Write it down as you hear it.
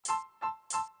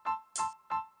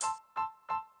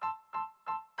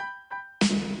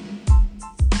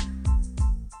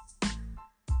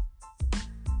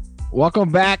Welcome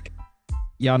back.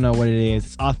 Y'all know what it is.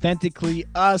 It's Authentically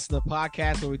Us, the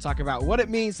podcast where we talk about what it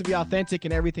means to be authentic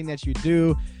in everything that you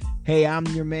do. Hey, I'm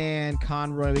your man,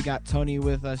 Conroy. We got Tony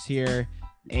with us here,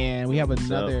 and we have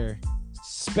another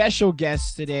special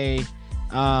guest today.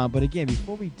 But again,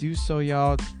 before we do so,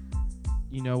 y'all,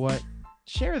 you know what?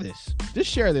 Share this.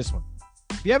 Just share this one.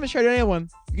 If you haven't shared anyone,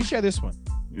 you can share this one.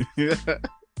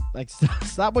 Like,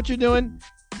 stop what you're doing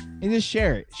and just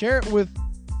share it. Share it with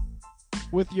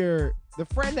the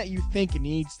friend that you think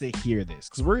needs to hear this,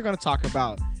 because we're going to talk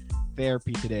about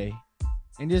therapy today,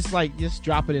 and just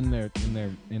drop it in their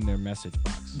message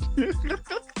box.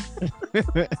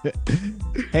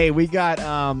 Hey, we got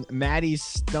Madi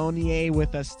Stonier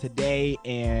with us today,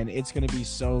 and it's going to be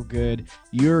so good.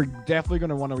 You're definitely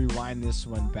going to want to rewind this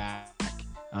one back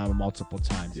multiple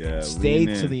times. Yeah, stay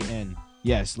to the end.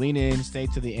 Yes, lean in, stay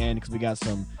to the end, because we got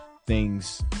some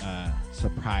things,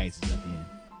 surprises at the end.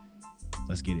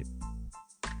 Let's get it.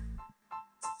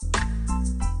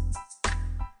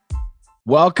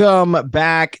 Welcome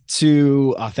back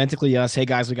to Authentically Us. Hey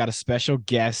guys, we got a special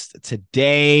guest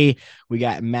today. We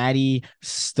got Madi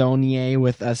Stonier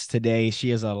with us today.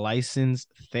 She is a licensed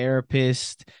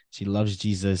therapist. She loves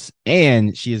Jesus,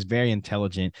 and she is very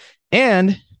intelligent,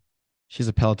 and she's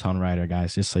a Peloton rider,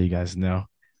 guys, just so you guys know.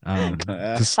 Come on,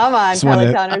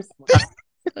 Pelotoners.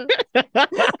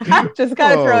 Just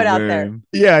gotta throw it out there.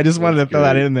 Yeah, I just wanted to throw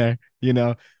that in there, you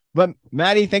know. But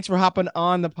Madi, thanks for hopping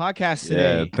on the podcast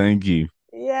today. Yeah, thank you.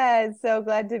 Yeah, so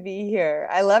glad to be here.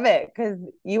 I love it because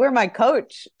you were my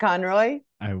coach, Conroy.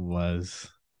 I was.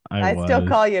 Still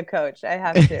call you coach. I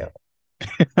have to.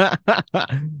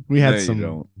 We had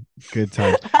some good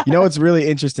times. You know what's really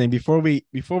interesting? Before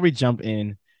we jump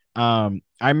in, I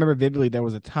remember vividly there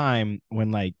was a time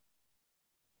when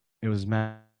it was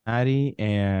Madi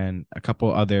and a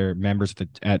couple other members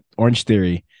at Orange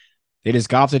Theory. They just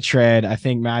got off the tread. I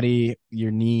think, Madi,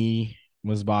 your knee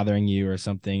was bothering you or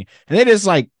something. And they just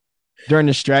during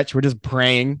the stretch, we're just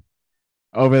praying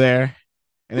over there.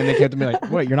 And then they kept me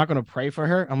like, what, you're not going to pray for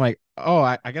her? I'm like, oh,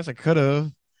 I guess I could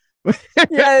have.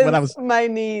 Yes, but my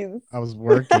knees. I was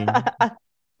working.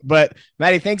 But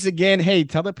Madi, thanks again. Hey,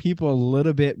 tell the people a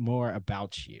little bit more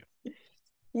about you.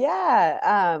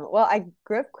 Yeah. Well, I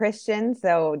grew up Christian,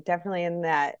 so definitely in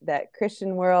that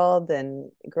Christian world,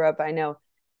 and grew up, I know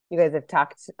you guys have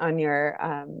talked on your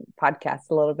podcast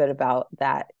a little bit about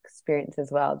that experience as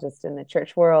well, just in the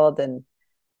church world. And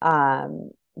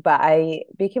but I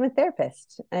became a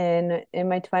therapist, and in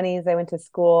my 20s, I went to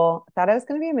school, thought I was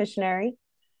going to be a missionary,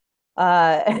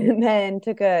 and then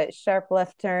took a sharp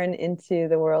left turn into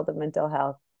the world of mental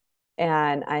health.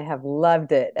 And I have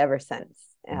loved it ever since.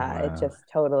 Wow. It just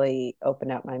totally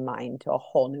opened up my mind to a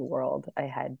whole new world. I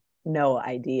had no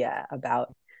idea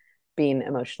about being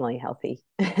emotionally healthy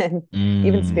and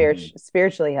even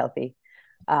spiritually healthy.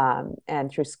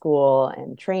 And through school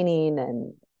and training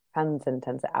and tons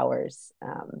of hours,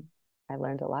 I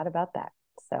learned a lot about that.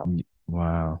 So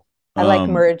wow. I like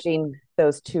merging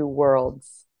those two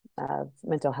worlds of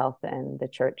mental health and the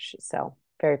church. So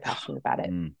very passionate about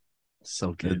it.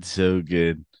 So good. It's so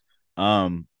good.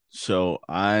 So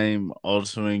I'm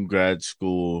also in grad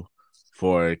school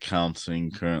for counseling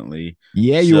currently.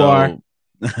 Yeah, you are.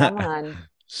 Come on.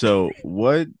 So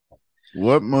what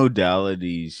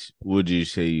modalities would you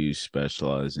say you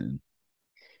specialize in?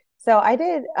 So I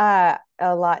did a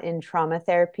lot in trauma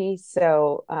therapy.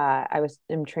 So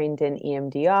I'm trained in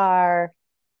EMDR.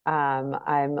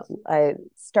 I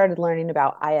started learning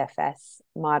about IFS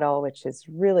model, which is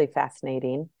really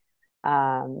fascinating.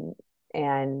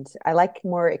 And I like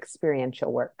more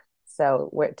experiential work.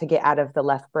 So to get out of the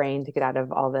left brain, to get out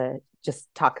of all the just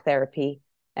talk therapy,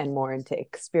 and more into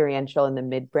experiential in the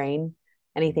midbrain,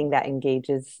 anything that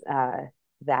engages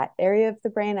that area of the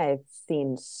brain. I've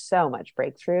seen so much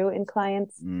breakthrough in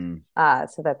clients.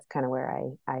 So that's kind of where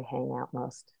I hang out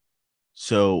most.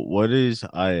 So what is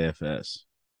IFS?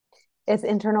 It's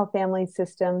internal family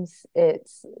systems.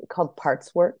 It's called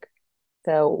parts work.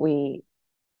 So we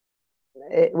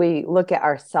look at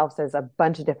ourselves as a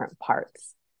bunch of different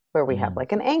parts, where we have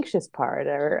like an anxious part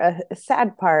or a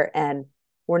sad part, and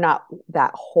we're not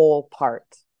that whole part.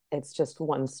 It's just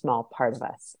one small part of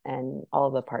us, and all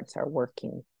of the parts are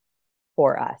working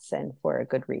for us and for a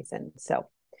good reason. So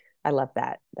I love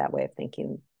that way of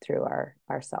thinking through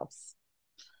ourselves.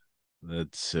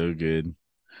 That's so good.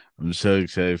 I'm so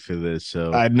excited for this.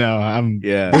 So I know.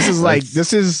 Yeah.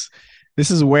 This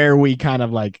is where we kind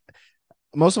of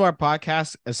most of our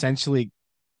podcasts essentially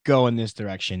go in this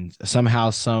direction somehow,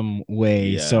 some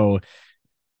way. Yeah. So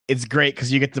it's great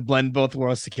because you get to blend both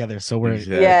worlds together. So we're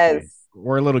Yes.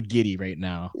 we're a little giddy right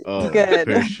now. Oh,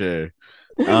 Good. for sure.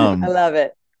 I Um, love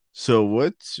it. so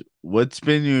what's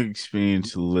been your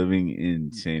experience living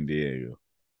in San Diego?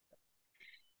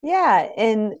 Yeah,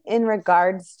 in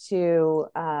regards to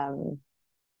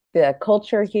the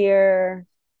culture here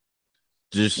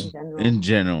in Just general. in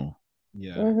general.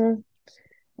 Yeah. hmm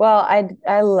Well,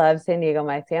 I love San Diego.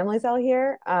 My family's all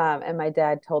here, and my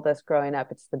dad told us growing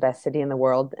up it's the best city in the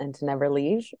world and to never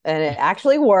leave, and it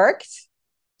actually worked.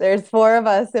 There's four of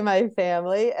us in my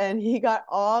family, and he got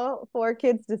all four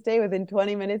kids to stay within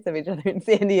 20 minutes of each other in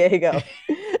San Diego.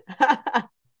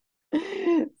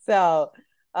 So,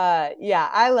 yeah,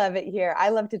 I love it here. I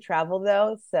love to travel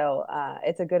though, so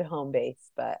it's a good home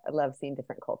base, but I love seeing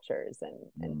different cultures and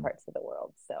Mm. parts of the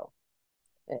world. So,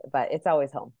 but it's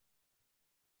always home.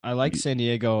 I like San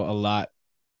Diego a lot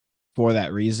for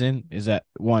that reason. Is that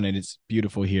one, and it's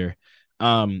beautiful here.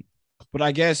 Um, but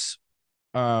I guess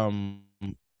um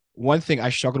one thing I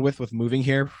struggled with moving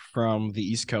here from the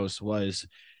East Coast was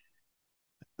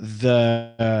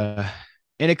the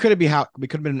and it could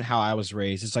have been how I was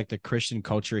raised. It's like the Christian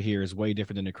culture here is way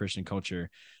different than the Christian culture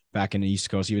back in the East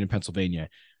Coast, even in Pennsylvania.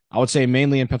 I would say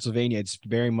mainly in Pennsylvania, it's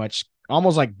very much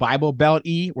almost like Bible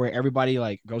Belt-y, where everybody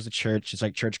like goes to church. It's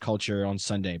like church culture on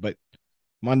Sunday, but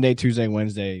Monday, Tuesday,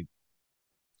 Wednesday,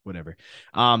 whatever.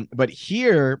 But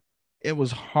here it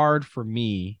was hard for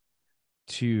me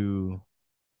to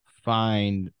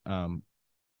find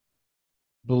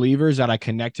believers that I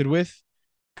connected with,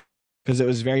 because it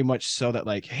was very much so that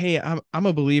like, hey, I'm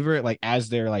a believer, like as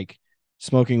they're like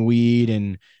smoking weed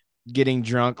and getting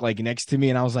drunk like next to me,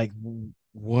 and I was like,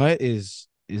 what is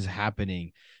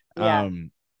happening? Yeah.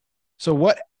 So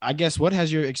what, I guess, what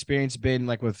has your experience been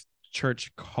like with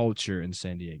church culture in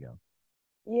San Diego?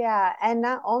 Yeah, and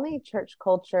not only church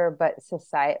culture, but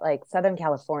society, like Southern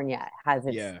California has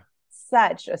its Yeah.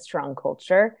 such a strong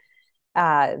culture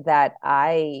that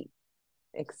I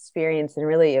experienced, and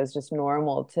really it was just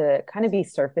normal to kind of be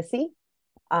surfacey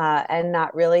and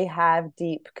not really have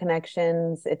deep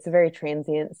connections. It's a very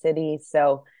transient city,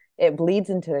 so it bleeds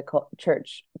into the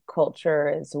church culture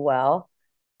as well,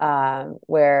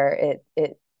 where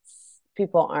it's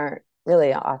people aren't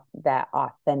really that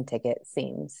authentic. It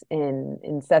seems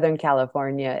in Southern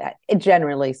California,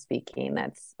 generally speaking,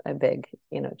 that's a big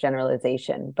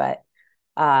generalization, but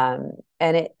and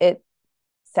it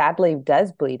sadly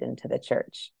does bleed into the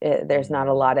church. There's not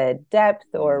a lot of depth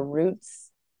or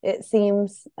roots, it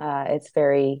seems. It's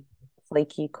very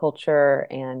flaky culture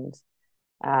and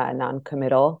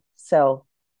non-committal. So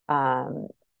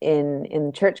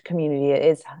in church community, it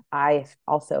is. I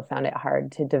also found it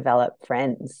hard to develop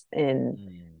friends. And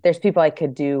there's people I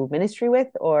could do ministry with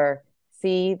or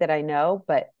see that I know,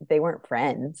 but they weren't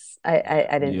friends. I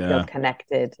didn't feel Yeah.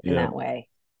 connected in Yeah. that way.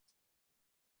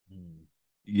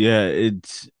 Yeah,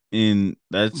 it's in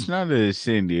that's not a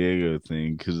San Diego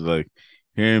thing because like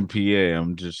here in PA,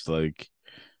 I'm just like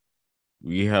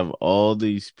we have all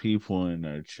these people in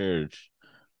our church,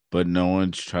 but no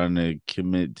one's trying to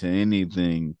commit to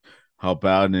anything, help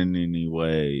out in any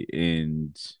way,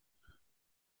 and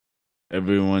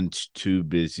everyone's too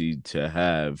busy to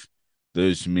have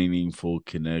those meaningful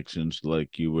connections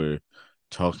like you were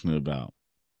talking about.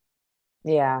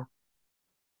 Yeah,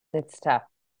 it's tough.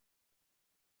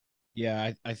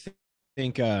 Yeah,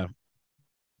 think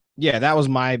yeah, that was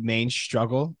my main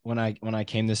struggle when I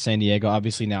came to San Diego.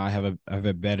 Obviously now I have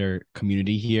a better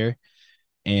community here,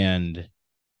 and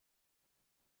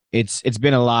it's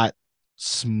been a lot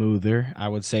smoother, I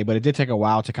would say, but it did take a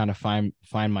while to kind of find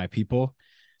my people.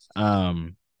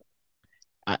 Um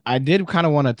I did kind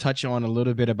of want to touch on a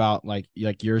little bit about like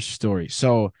your story.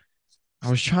 So I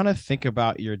was trying to think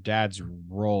about your dad's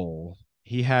role.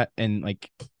 He had in like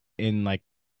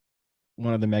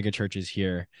one of the mega churches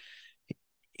here.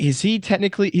 Is he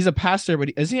technically, he's a pastor, but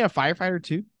isn't he a firefighter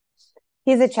too?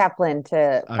 He's a chaplain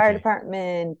to fire Okay.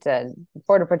 department,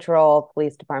 border patrol,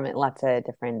 police department, lots of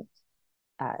different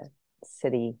uh,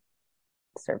 city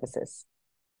services.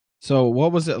 So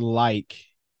what was it like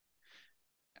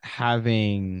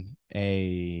having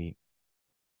a,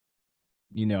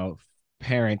 you know,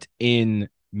 parent in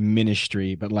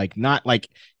ministry, but like not like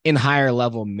in higher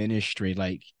level ministry?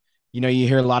 Like, you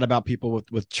hear a lot about people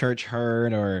with church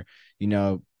hurt, or,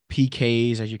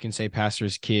 PKs, as you can say,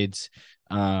 pastors' kids.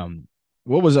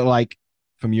 What was it like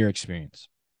from your experience?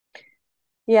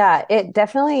 Yeah, it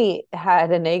definitely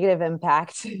had a negative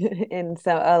impact in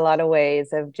a lot of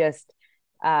ways of just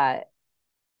uh,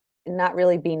 not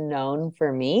really being known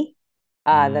for me,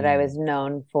 that I was Mm.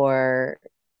 known for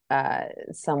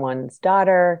someone's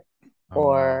daughter Oh wow.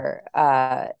 or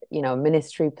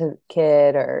ministry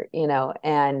kid or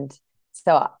and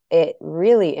So it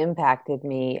really impacted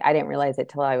me. I didn't realize it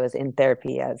till I was in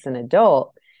therapy as an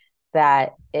adult,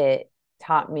 that it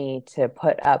taught me to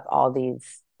put up all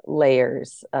these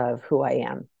layers of who I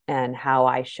am and how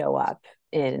I show up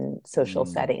in social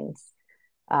Mm, settings,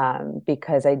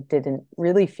 because I didn't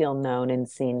really feel known and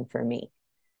seen for me.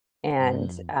 And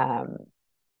Mm.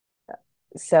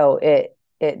 so it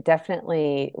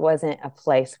definitely wasn't a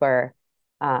place where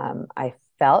I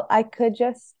felt I could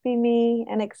just be me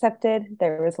and accepted.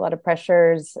 There was a lot of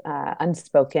pressures,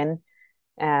 unspoken.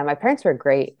 And my parents were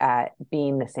great at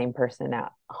being the same person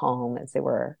at home as they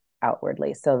were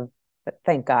outwardly. So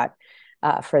thank God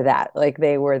for that. Like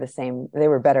they were the same, they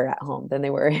were better at home than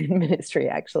they were in ministry,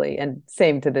 actually. And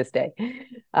same to this day.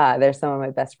 They're some of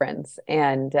my best friends.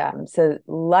 And so,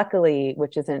 luckily,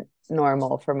 which isn't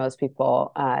normal for most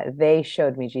people, they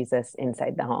showed me Jesus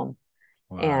inside the home.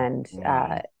 Wow. And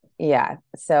wow. yeah,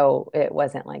 so it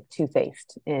wasn't like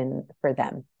two-faced in for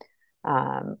them.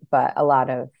 But a lot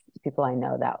of people I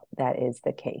know that is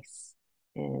the case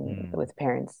in Mm. with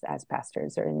parents as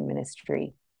pastors or in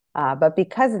ministry. But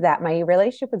because of that, my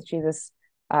relationship with Jesus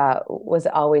was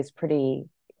always pretty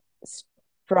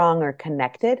strong or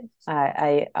connected.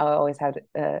 I always had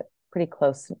a pretty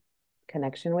close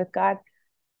connection with God.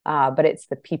 But it's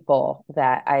the people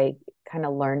that I kind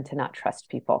of learned to not trust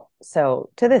people. So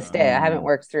to this day, I haven't Mm,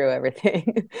 worked through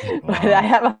everything, but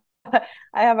wow.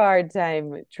 I have a hard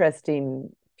time trusting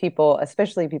people,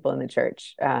 especially people in the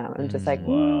church. I'm just like, Mm.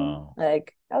 Wow.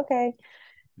 like, okay,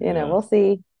 Yeah. we'll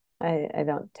see. I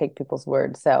don't take people's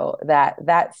word, so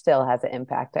that still has an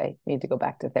impact. I need to go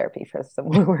back to therapy for some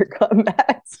more work on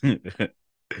that.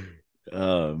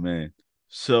 Oh man.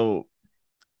 So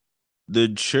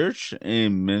the church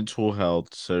and mental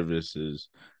health services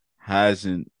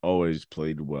hasn't always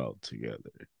played well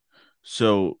together.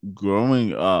 So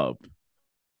growing up,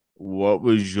 what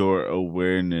was your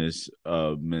awareness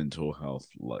of mental health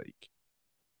like?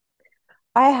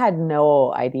 I had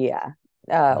no idea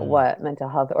Mm. what mental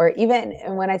health, or even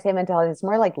when I say mental health, it's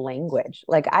more like language.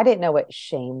 Like I didn't know what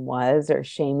shame was or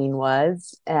shaming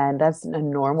was, and that's a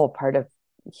normal part of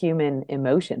human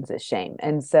emotions is shame.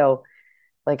 And so,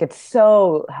 like, it's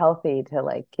so healthy to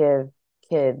like give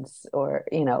kids or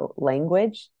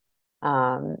language,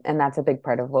 and that's a big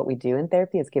part of what we do in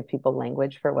therapy is give people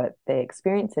language for what they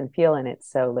experience and feel, and it's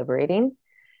so liberating.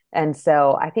 And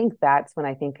so I think that's when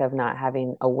I think of not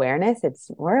having awareness,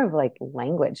 it's more of like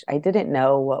language. I didn't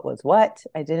know what was what.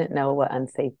 I didn't know what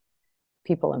unsafe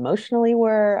people emotionally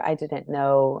were. I didn't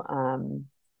know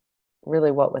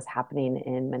really what was happening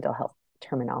in mental health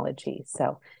terminology.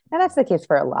 So, and that's the case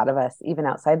for a lot of us, even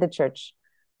outside the church.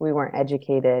 We weren't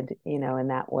educated, in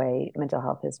that way. Mental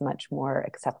health is much more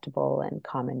acceptable and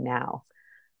common now.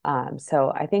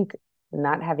 So I think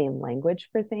not having language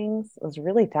for things was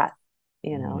really tough,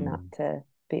 not Mm, to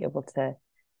be able to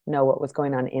know what was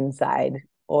going on inside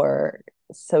or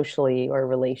socially or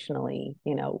relationally,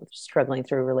 struggling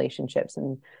through relationships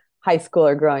in high school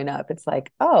or growing up. It's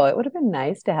like, oh, it would have been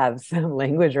nice to have some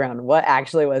language around what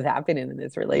actually was happening in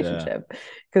this yeah. relationship.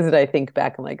 Because I think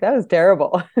back, I'm like, that was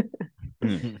terrible.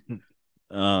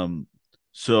 um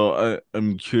so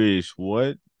I'm curious,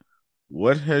 what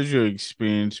has your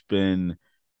experience been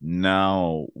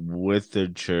now with the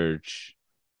church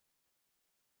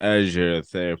as your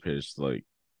therapist? Like,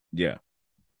 yeah.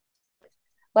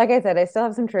 Like I said, I still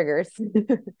have some triggers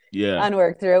Yeah.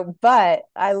 unworked through, but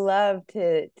I love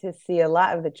to see a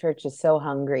lot of the church is so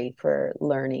hungry for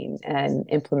learning and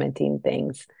implementing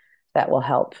things that will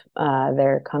help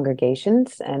their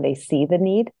congregations, and they see the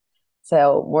need.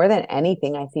 So more than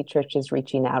anything, I see churches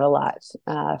reaching out a lot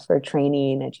for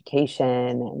training, education,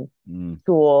 and Mm,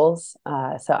 tools.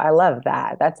 So I love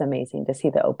that. That's amazing to see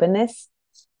the openness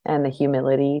and the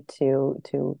humility to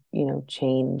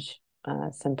change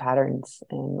some patterns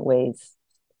and ways.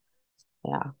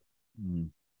 Yeah. mm,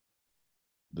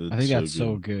 I that's think so that's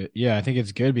so good. good. Yeah, I think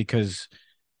it's good because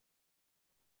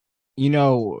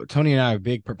Tony and I are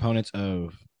big proponents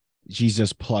of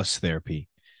Jesus plus therapy,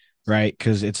 right?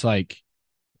 Because it's like,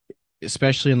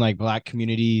 especially in like Black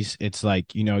communities, it's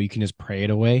like, you can just pray it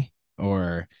away,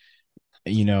 or,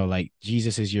 like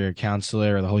Jesus is your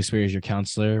counselor or the Holy Spirit is your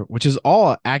counselor, which is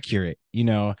all accurate.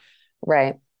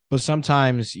 Right. But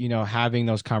sometimes, having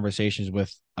those conversations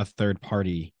with a third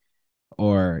party,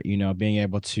 or, being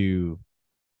able to,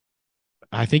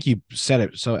 I think you said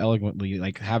it so eloquently,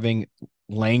 like having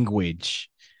language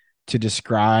to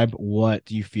describe what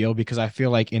you feel, because I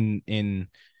feel like in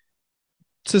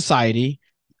society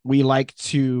we like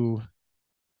to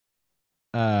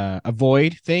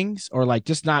avoid things, or like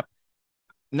just not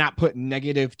not put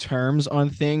negative terms on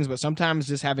things, but sometimes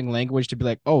just having language to be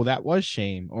like, oh, that was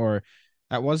shame, or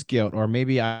that was guilt, or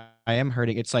maybe I am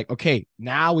hurting. It's like, okay,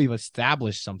 now we've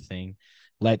established something.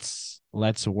 Let's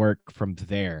work from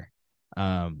there.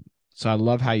 So I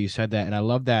love how you said that. And I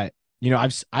love that,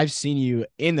 I've seen you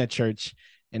in the church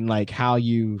and like how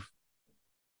you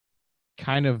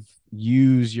kind of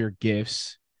use your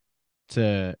gifts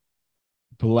to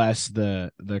bless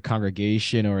the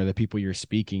congregation or the people you're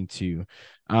speaking to.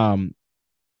 Um,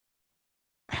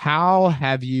 how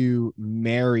have you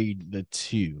married the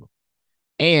two?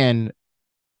 And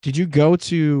did you go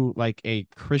to like a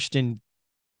Christian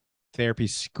therapy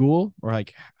school, or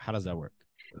like how does that work?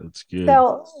 That's good.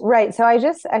 So, right. So I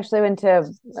just actually went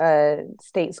to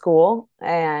state school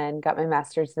and got my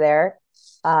master's there.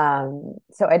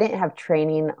 So I didn't have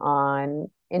training on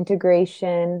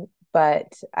integration,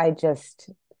 but I just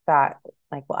thought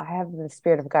like, well, I have the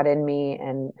Spirit of God in me,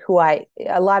 and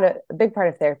a big part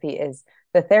of therapy is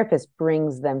the therapist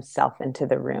brings themselves into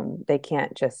the room. They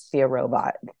can't just be a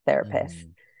robot therapist.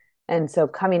 Mm. And so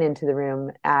coming into the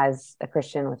room as a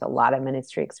Christian with a lot of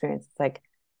ministry experience, it's like,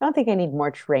 I don't think I need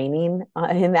more training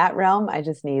in that realm. I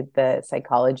just need the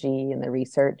psychology and the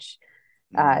research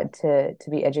to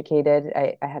be educated.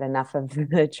 I had enough of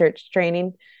the church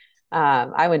training.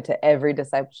 I went to every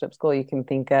discipleship school you can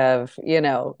think of.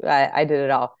 I did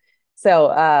it all.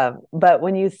 So, but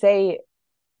when you say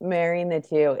marrying the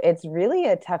two, it's really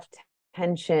a tough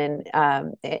tension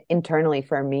internally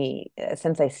for me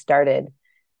since I started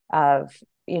of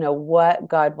what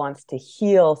God wants to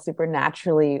heal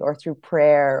supernaturally or through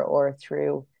prayer or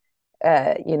through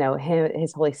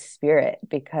his Holy Spirit,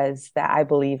 because that I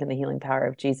believe in the healing power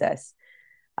of Jesus.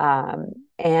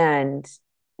 And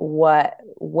what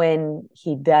when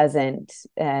he doesn't,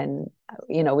 and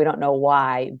we don't know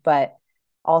why, but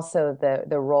also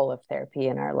the role of therapy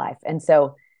in our life. And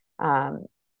so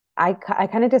I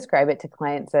kind of describe it to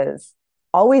clients as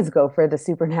always go for the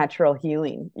supernatural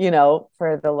healing,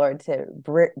 for the Lord to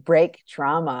break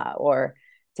trauma or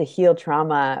to heal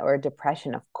trauma or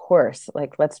depression. Of course,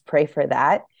 like let's pray for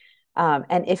that.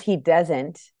 And if he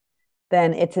doesn't,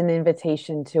 then it's an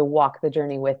invitation to walk the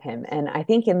journey with him. And I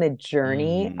think in the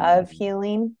journey of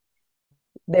healing,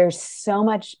 there's so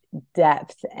much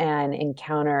depth and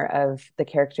encounter of the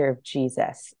character of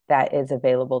Jesus that is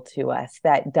available to us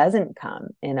that doesn't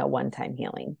come in a one-time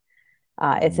healing.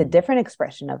 It's a different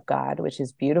expression of God, which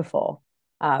is beautiful.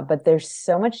 But there's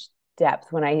so much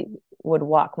depth when I would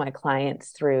walk my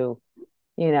clients through,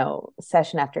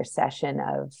 session after session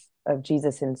of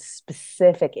Jesus in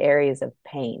specific areas of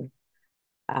pain.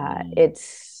 It's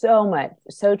so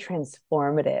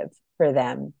transformative for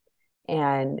them,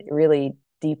 and really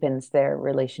deepens their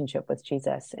relationship with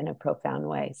Jesus in a profound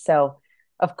way. So,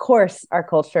 of course, our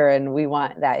culture, and we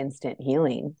want that instant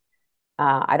healing.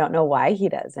 I don't know why he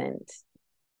doesn't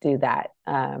do that,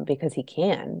 because he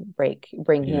can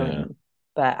bring healing.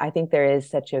 But I think there is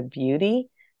such a beauty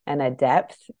and a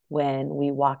depth when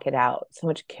we walk it out. So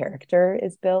much character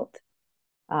is built,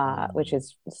 which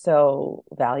is so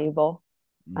valuable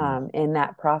in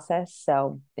that process.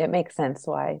 So it makes sense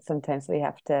why sometimes we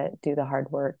have to do the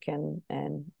hard work and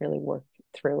really work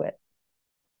through it.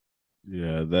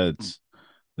 Yeah,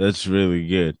 that's really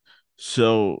good.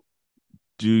 So,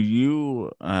 do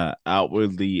you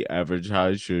outwardly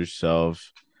advertise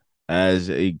yourself as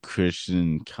a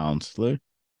Christian counselor?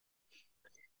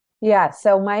 Yeah.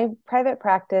 So my private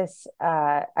practice,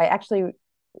 I actually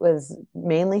was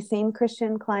mainly seeing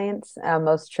Christian clients.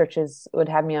 Most churches would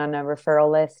have me on a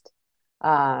referral list,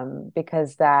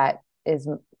 because that is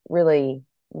really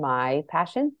my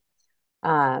passion. But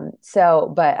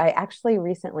I actually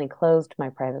recently closed my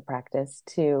private practice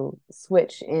to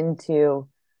switch into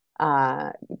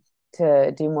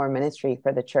to do more ministry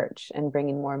for the church and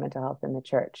bringing more mental health in the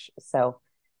church. So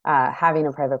having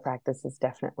a private practice is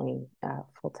definitely a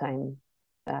full-time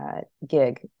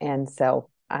gig. And so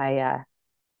I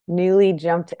newly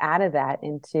jumped out of that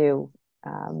into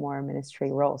more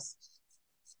ministry roles.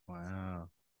 Wow.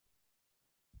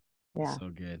 Yeah. So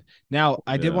good. Now,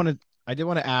 I did want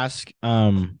to ask,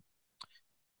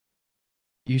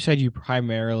 you said you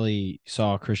primarily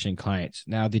saw Christian clients.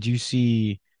 Now, did you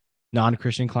see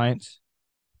non-Christian clients?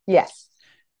 Yes.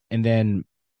 And then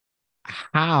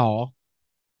how,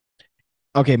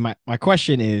 okay, my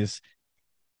question is,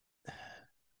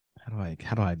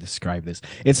 how do I describe this?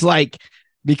 It's like,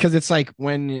 because it's like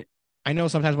when I know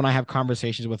sometimes when I have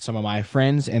conversations with some of my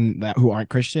friends and that who aren't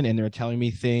Christian and they're telling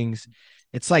me things,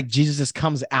 it's like Jesus just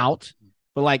comes out,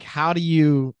 but like how do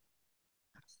you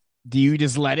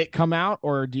just let it come out,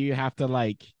 or do you have to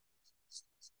like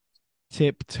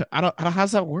tip to I don't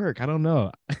how's that work? I don't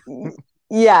know.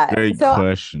 Yeah. Great So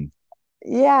question.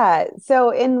 yeah.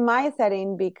 So in my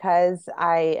setting, because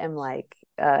I am like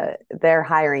they're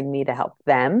hiring me to help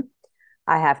them,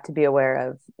 I have to be aware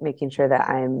of making sure that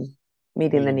I'm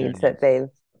meeting the Meeting their needs that needs. they've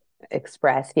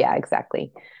expressed. Yeah,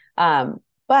 exactly.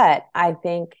 But I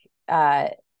think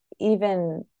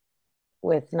even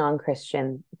with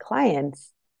non-Christian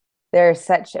clients, there's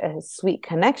such a sweet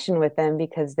connection with them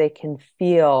because they can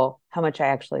feel how much I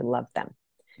actually love them.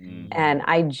 Mm-hmm. And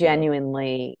I Yeah.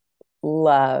 genuinely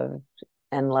loved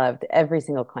and loved every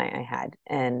single client I had,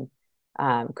 and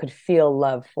could feel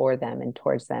love for them and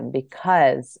towards them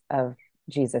because of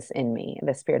Jesus in me,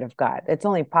 the Spirit of God. It's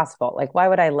only possible. Like, why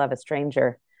would I love a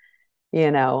stranger?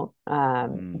 Mm.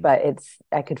 But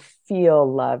I could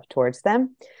feel love towards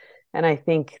them. And I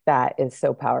think that is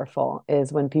so powerful,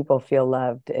 is when people feel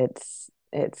loved, it's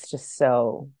just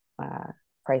so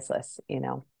priceless.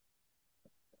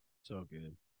 So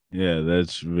good. Yeah,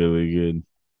 that's really good.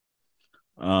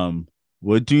 Um,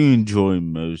 what do you enjoy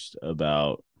most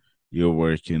about your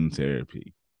work in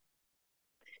therapy?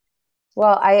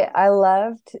 Well, I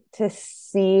loved to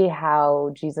see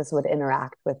how Jesus would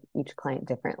interact with each client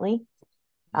differently,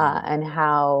 Mm. and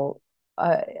how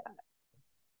uh,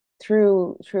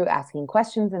 through asking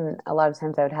questions, and a lot of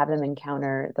times I would have them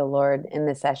encounter the Lord in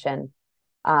the session.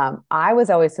 I was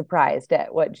always surprised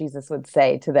at what Jesus would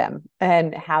say to them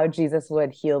and how Jesus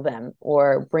would heal them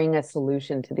or bring a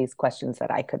solution to these questions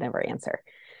that I could never answer.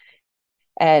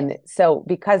 And so,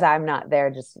 because I'm not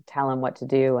there just to tell them what to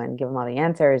do and give them all the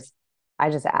answers, I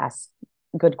just ask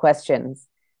good questions.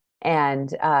 And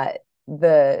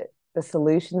the the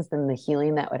solutions and the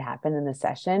healing that would happen in the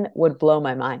session would blow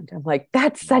my mind. I'm like,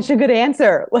 that's such Mm. a good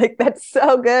answer. Like, that's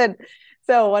so good.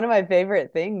 So one of my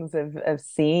favorite things of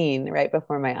seeing right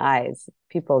before my eyes,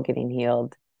 people getting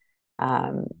healed.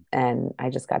 And I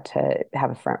just got to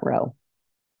have a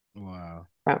Wow.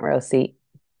 front row seat.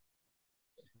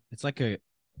 It's like a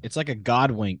it's like a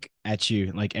God wink at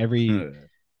you. Like every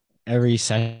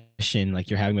session like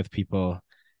you're having with people.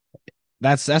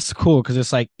 That's cool because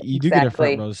it's like you do get a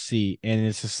front Exactly. row seat, and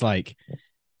it's just like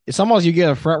it's almost you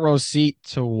get a front row seat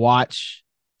to watch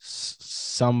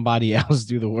somebody else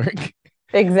do the work.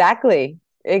 Exactly.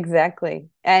 Exactly.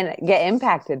 And get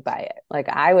impacted by it. Like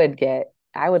I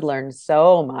would learn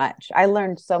so much. I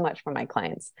learned so much from my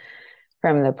clients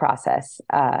from the process.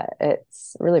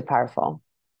 It's really powerful.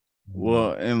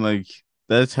 Well, and like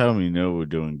that's how we know we're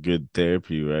doing good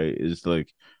therapy, right? Is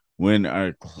like when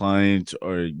our clients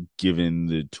are given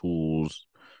the tools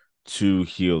to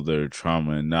heal their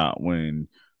trauma, not when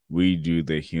we do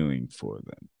the healing for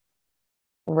them.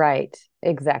 Right.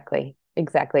 Exactly.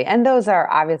 Exactly. And those are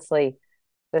obviously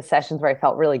the sessions where I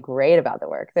felt really great about the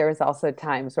work. There was also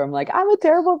times where I'm like, I'm a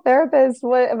terrible therapist.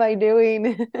 What am I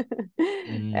doing?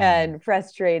 Mm. And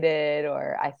frustrated,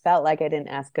 or I felt like I didn't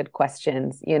ask good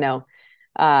questions.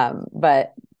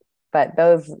 But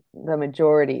the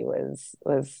majority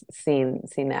was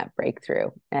seeing that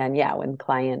breakthrough. And yeah, when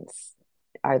clients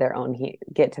are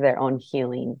get to their own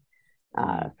healing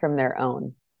Mm. from their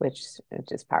own, which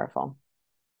is powerful.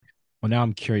 Well, now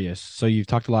I'm curious. So you've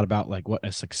talked a lot about like what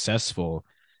a successful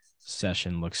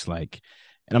session looks like.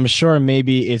 And I'm sure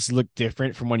maybe it's looked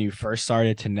different from when you first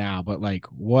started to now, but like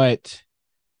what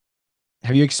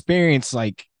have you experienced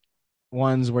like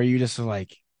ones where you just are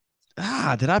like,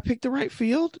 did I pick the right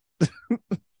field?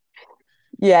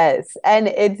 Yes, and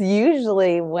it's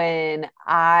usually when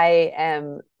I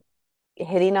am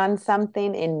hitting on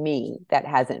something in me that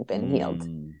hasn't been healed,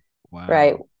 Mm.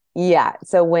 right? Wow. Yeah.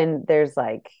 So when there's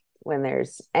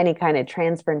any kind of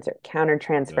transference or counter Yeah.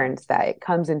 transference that it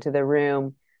comes into the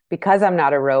room, because I'm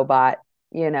not a robot,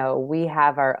 we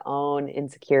have our own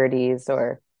insecurities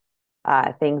or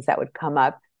things that would come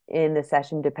up in the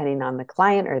session depending on the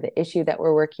client or the issue that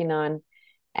we're working on.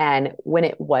 And when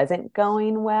it wasn't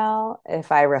going well,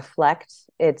 if I reflect,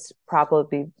 it's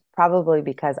probably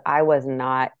because I was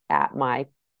not at my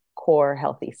core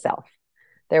healthy self.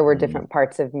 There were Mm. different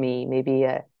parts of me, maybe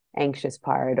a anxious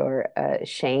part or a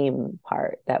shame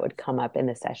part that would come up in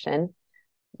the session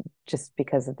just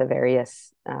because of the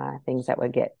various things that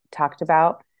would get talked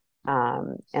about.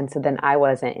 And so then I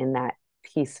wasn't in that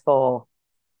peaceful,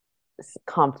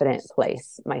 confident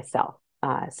place myself.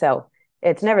 So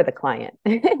it's never the client.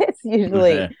 It's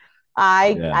usually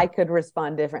I Yeah. could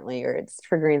respond differently, or it's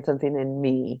triggering something in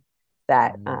me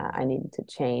that Mm. I need to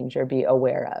change or be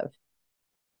aware of.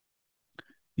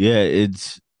 Yeah,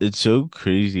 it's so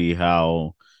crazy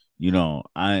how,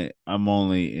 I'm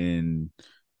only in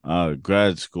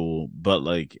grad school, but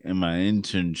like in my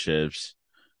internships,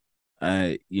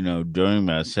 during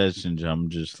my sessions, I'm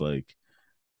just like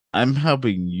I'm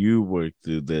helping you work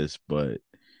through this, but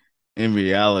in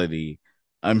reality,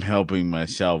 I'm helping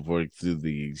myself work through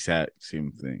the exact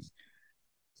same thing.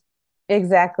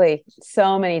 Exactly.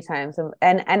 So many times.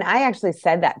 And I actually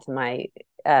said that to my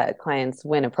clients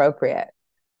when appropriate.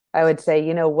 I would say,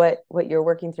 what you're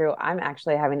working through, I'm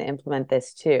actually having to implement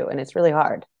this too. And it's really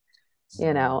hard,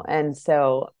 And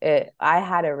so I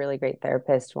had a really great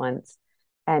therapist once,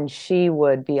 and she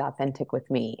would be authentic with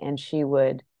me, and she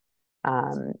would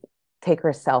um, take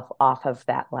herself off of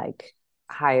that like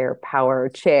higher power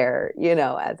chair,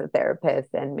 as a therapist,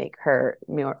 and make her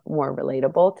more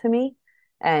relatable to me.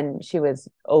 And she was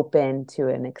open to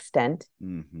an extent.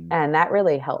 Mm-hmm. And that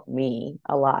really helped me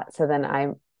a lot. So then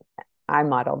I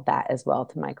modeled that as well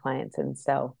to my clients. And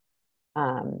so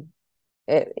um,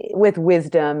 with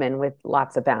wisdom and with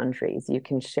lots of boundaries, you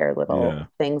can share little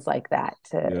things like that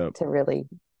to really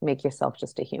make yourself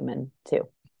just a human too.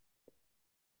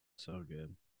 So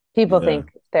good. People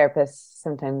think therapists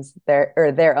sometimes their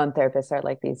own therapists are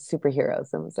like these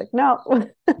superheroes, and it's like, no,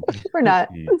 we're not.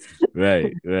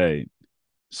 Right.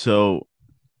 So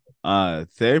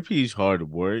therapy is hard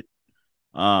work.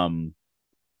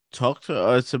 Talk to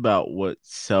us about what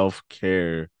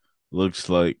self-care looks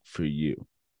like for you.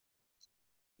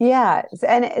 Yeah,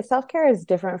 and self-care is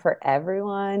different for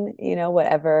everyone,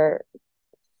 whatever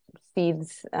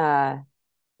feeds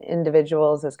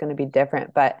individuals is going to be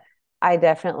different, but I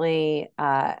definitely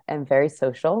am very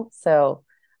social, so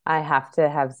I have to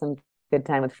have some good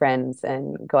time with friends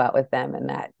and go out with them, and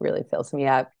that really fills me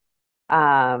up.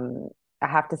 I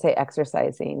have to say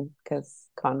exercising because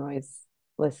Conroy's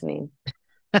listening.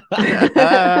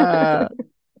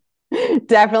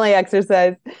 Definitely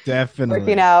exercise. Definitely.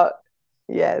 Working out.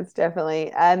 Yes,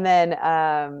 definitely. And then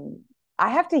I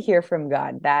have to hear from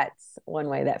God. That's one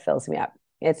way that fills me up.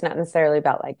 It's not necessarily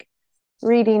about like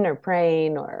reading or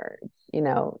praying or,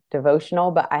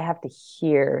 devotional, but I have to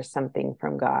hear something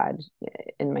from God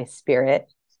in my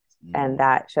spirit. And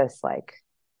that just like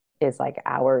is like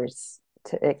hours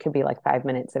it could be like 5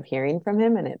 minutes of hearing from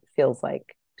him, and it feels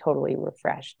like totally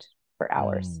refreshed for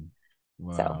hours.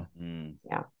 Wow. So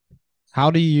yeah. How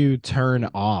do you turn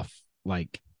off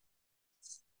like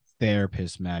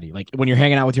therapist Maddie? Like when you're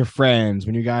hanging out with your friends,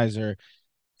 when you guys are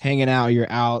hanging out,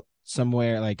 you're out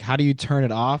somewhere, like how do you turn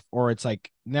it off? Or it's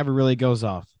like never really goes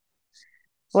off?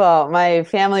 Well, my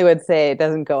family would say it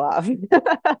doesn't go off.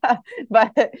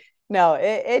 But no,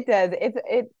 it does.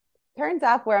 It turns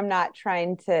off where I'm not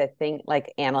trying to think,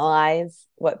 like analyze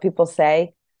what people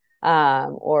say,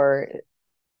 or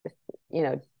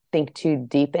think too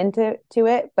deep into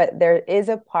it. But there is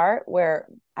a part where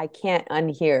I can't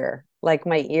unhear. Like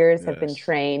my ears have been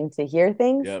trained to hear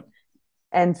things. Yep.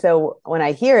 And so when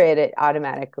I hear it, it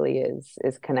automatically is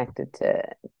connected to,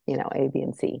 A, B,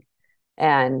 and C.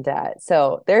 And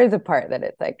so there is a part that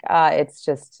it's like, it's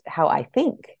just how I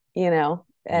think,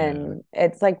 and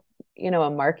it's like, a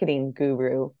marketing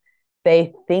guru.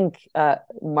 They think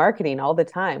marketing all the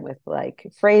time with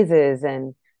like phrases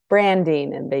and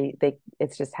branding, and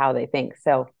it's just how they think.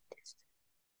 So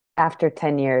after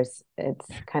 10 years, it's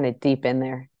kind of deep in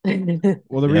there.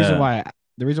 Well, the reason why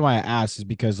I asked is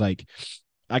because like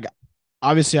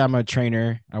obviously I'm a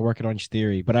trainer, I work at Orange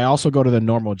Theory, but I also go to the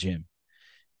normal gym.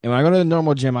 And when I go to the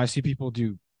normal gym, I see people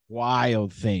do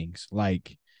wild things.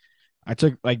 Like I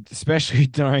took like especially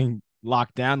during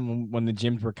lockdown when the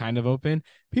gyms were kind of open,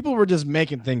 people were just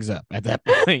making things up at that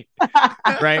point.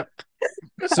 Right.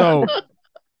 So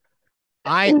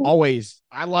I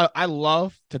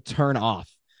love to turn off.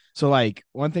 So like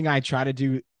one thing I try to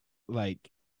do like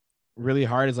really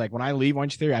hard is like when I leave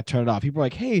Orange Theory, I turn it off. People are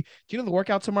like, hey, do you know the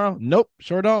workout tomorrow? Nope,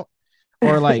 sure don't.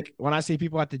 Or like when I see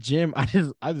people at the gym, I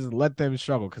just let them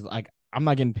struggle because like I'm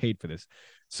not getting paid for this.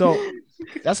 So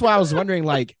that's why I was wondering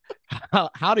like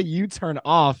how do you turn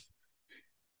off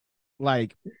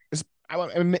like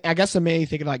I guess I'm maybe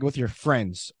thinking like with your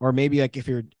friends or maybe like if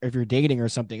you're dating or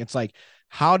something. It's like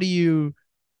how do you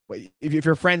if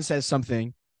your friend says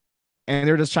something and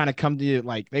they're just trying to come to you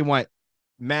like they want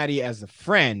Maddie as a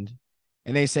friend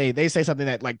and they say something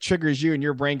that like triggers you and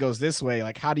your brain goes this way,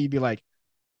 like how do you be like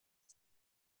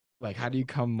how do you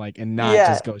come like and not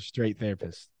just go straight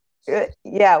therapist?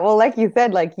 Yeah, well, like you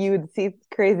said, like you would see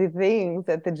crazy things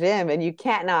at the gym and you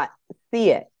can't not see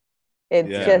it. It's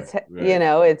just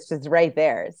it's just right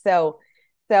there. So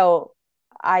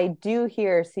I do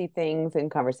see things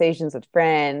in conversations with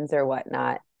friends or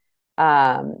whatnot.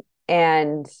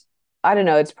 And I don't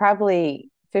know, it's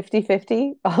probably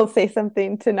 50-50. I'll say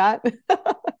something to not.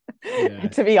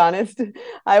 To be honest,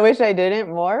 I wish I didn't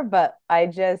more, but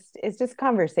it's just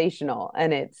conversational,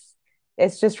 and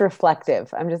it's just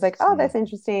reflective. I'm just like, oh, that's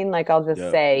interesting. Like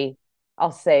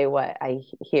I'll say what I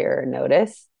hear or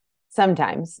notice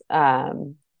sometimes.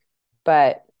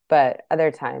 But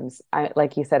other times, I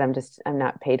like you said, I'm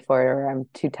not paid for it, or I'm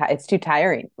too tired. It's too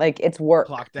tiring. Like it's work.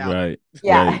 Clocked out. Right.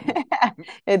 Yeah. Right.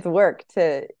 It's work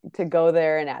to go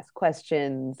there and ask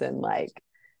questions and like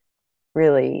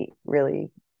really,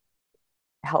 really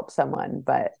help someone.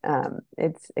 But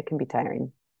it can be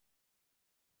tiring.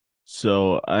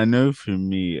 So I know for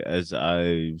me, as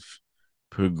I've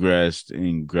progressed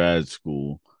in grad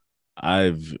school,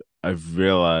 I've I've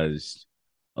realized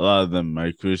a lot of the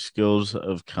micro skills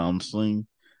of counseling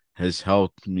has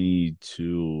helped me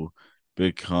to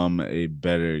become a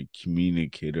better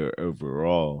communicator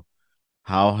overall.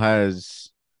 How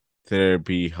has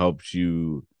therapy helped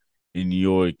you in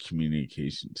your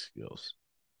communication skills?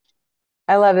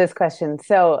 I love this question.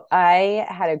 So I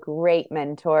had a great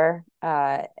mentor.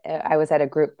 I was at a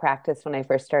group practice when I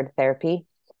first started therapy,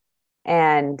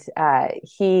 and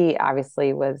he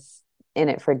obviously was in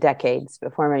it for decades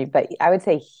before me. But I would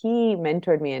say he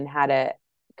mentored me in how to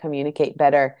communicate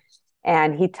better,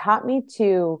 and he taught me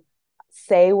to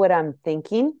say what I'm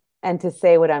thinking and to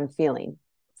say what I'm feeling.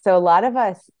 So a lot of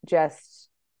us just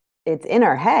it's in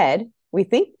our head. We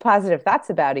think positive thoughts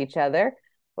about each other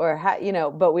or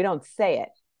how, but we don't say it.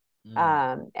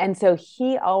 And so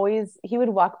he would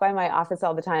walk by my office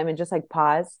all the time and just like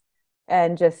pause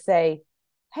and just say,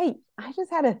 "Hey, I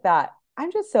just had a thought.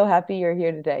 I'm just so happy you're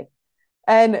here today."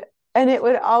 And and it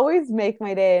would always make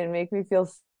my day and make me feel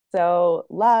so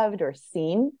loved or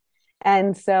seen.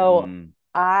 And so Mm,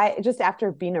 I just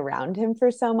after being around him for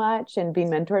so much and being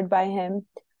mentored by him,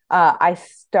 I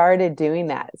started doing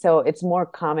that. So it's more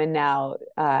common now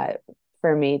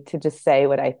for me to just say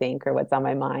what I think or what's on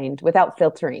my mind without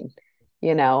filtering,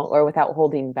 or without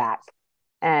holding back.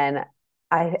 And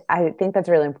I think that's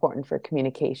really important for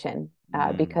communication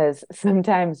mm, because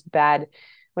sometimes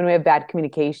when we have bad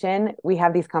communication, we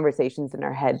have these conversations in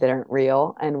our head that aren't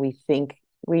real, and we think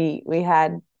we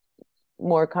had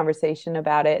more conversation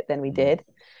about it than we mm, did.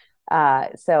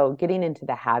 So getting into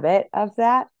the habit of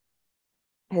that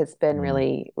has been mm.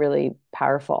 really, really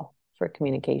powerful for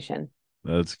communication.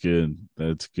 That's good.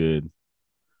 That's good.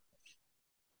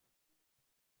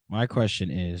 My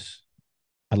question is,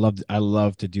 I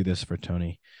love to do this for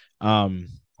Tony. Um,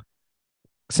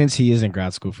 since he is in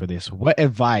grad school for this, what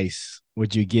advice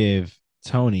would you give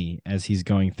Tony as he's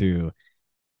going through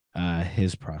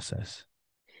his process?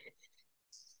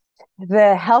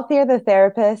 The healthier the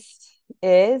therapist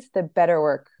is, the better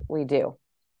work we do.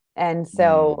 And Mm,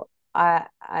 so I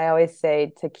always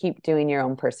say to keep doing your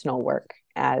own personal work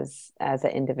as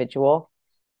an individual,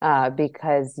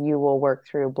 because you will work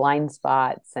through blind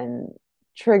spots and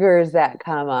triggers that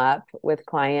come up with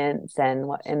clients and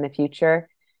what in the future.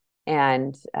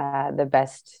 And the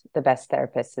best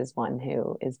therapist is one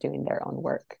who is doing their own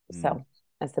work. mm. So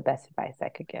that's the best advice I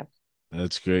could give.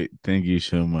 That's great. Thank you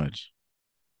so much.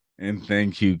 And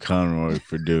thank you, Conroy,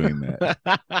 for doing that.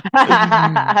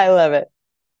 I love it.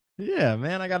 Yeah,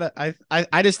 man.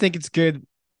 I just think it's good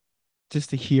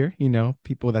just to hear,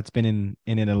 people that's been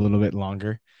in it a little bit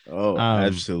longer. Oh, Um,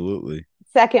 absolutely.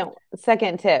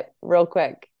 Second tip, real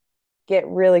quick, get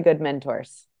really good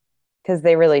mentors because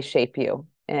they really shape you,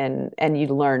 and you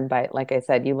learn by, like I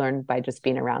said, you learn by just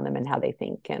being around them and how they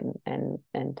think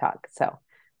and talk. So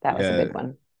that was a Yeah, big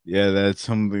one. yeah, that's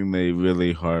something they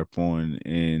really harp on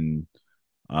in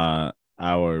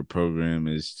our program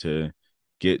is to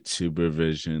get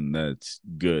supervision that's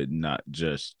good, not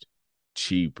just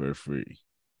cheap or free.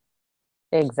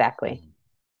 Exactly.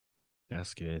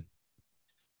 that's good.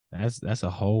 That's a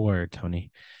whole word,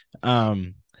 Tony.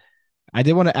 Um, I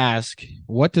did want to ask,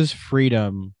 what does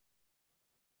freedom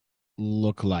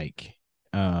look like?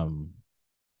 Um,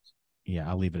 yeah,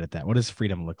 I'll leave it at that. What does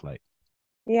freedom look like?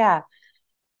 Yeah.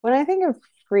 When I think of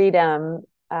freedom,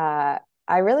 I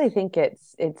really think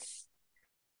it's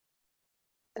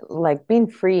like being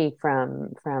free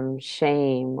from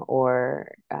shame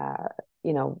or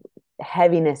you know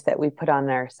heaviness that we put on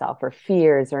ourselves or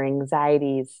fears or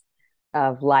anxieties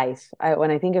of life.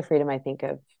 When I think of freedom, I think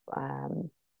of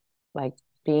like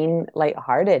being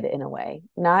lighthearted in a way,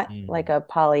 not like Mm, a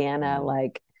Pollyanna, Mm,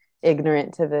 like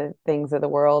ignorant to the things of the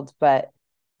world, but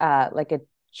like a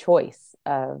choice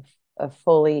of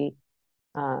fully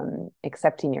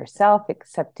accepting yourself,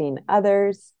 accepting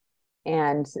others.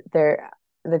 And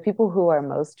the people who are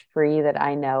most free that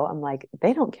I know, I'm like,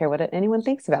 they don't care what anyone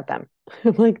thinks about them.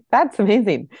 I'm like, that's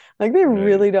amazing. Like they right.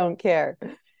 really don't care.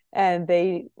 And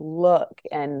they look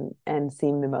and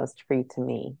seem the most free to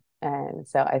me. And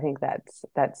so I think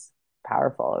that's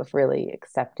powerful of really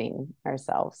accepting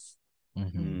ourselves.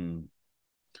 Mm-hmm.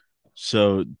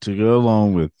 So to go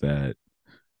along with that,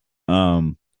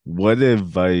 what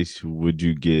advice would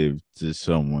you give to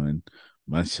someone,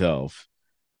 myself,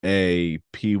 a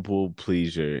people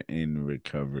pleaser in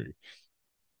recovery?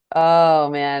 Oh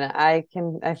man, I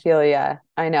feel yeah.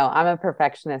 I know. I'm a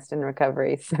perfectionist in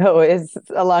recovery, so it's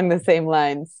along the same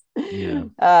lines. Yeah.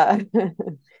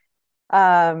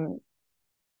 Um,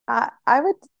 I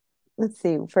would, let's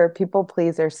see, for people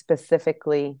pleaser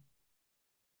specifically,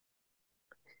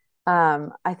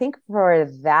 I think for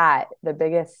that, the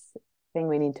biggest thing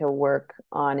we need to work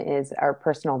on is our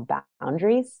personal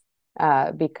boundaries,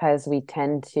 because we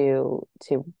tend to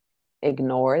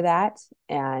ignore that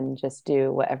and just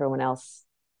do what everyone else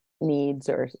needs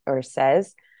or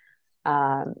says.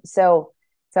 So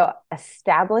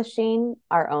establishing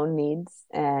our own needs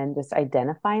and just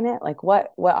identifying it, like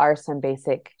what are some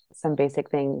basic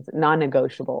things,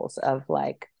 non-negotiables of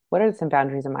like what are some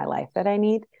boundaries in my life that I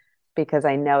need, because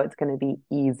I know it's going to be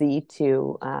easy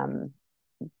to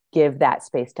give that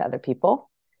space to other people.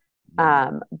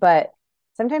 But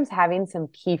sometimes having some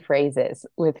key phrases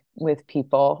with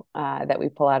people that we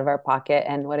pull out of our pocket,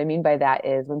 and what I mean by that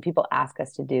is when people ask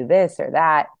us to do this or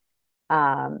that,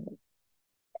 um,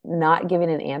 not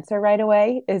giving an answer right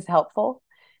away is helpful.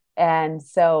 And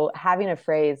so having a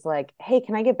phrase like, "Hey,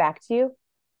 can I get back to you?"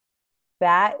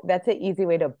 That's an easy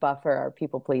way to buffer our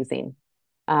people pleasing,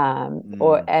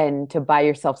 or Mm. and to buy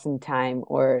yourself some time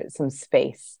or some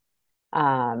space,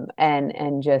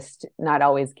 and just not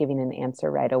always giving an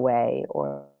answer right away,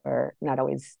 or not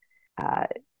always uh,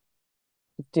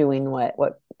 doing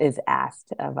what is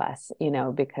asked of us,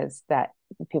 because that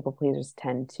people pleasers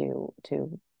tend to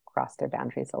cross their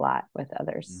boundaries a lot with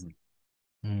others.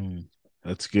 Mm. Mm.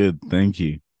 That's good. Thank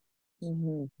you.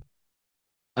 Mm-hmm.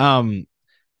 Um,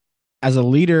 as a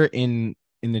leader in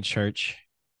the church,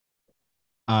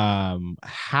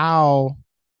 how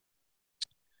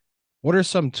what are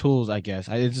some tools, I guess?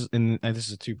 And this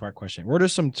is a two-part question. What are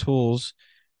some tools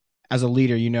as a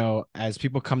leader, as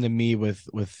people come to me with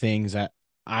things that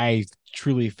I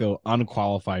truly feel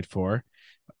unqualified for,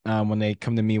 when they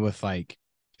come to me with like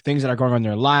things that are going on in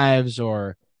their lives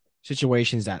or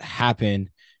situations that happen,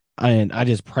 and I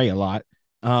just pray a lot.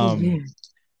 Um,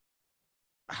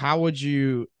 how would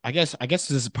you, I guess this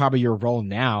is probably your role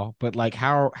now, but like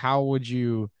how would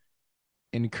you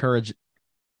encourage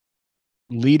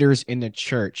leaders in the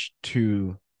church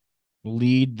to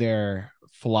lead their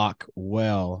flock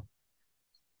well,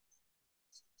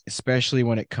 especially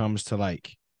when it comes to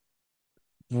like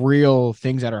real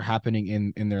things that are happening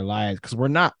in their lives? Because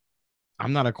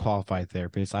I'm not a qualified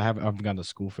therapist. I've gone to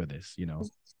school for this.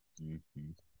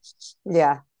 Mhm.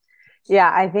 Yeah.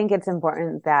 Yeah, I think it's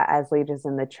important that as leaders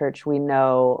in the church, we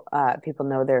know people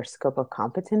know their scope of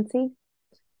competency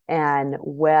and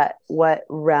what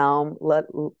realm,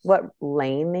 what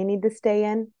lane they need to stay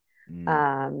in.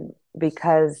 Mm.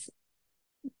 Because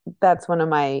that's one of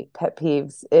my pet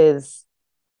peeves is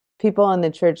people in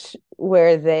the church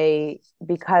where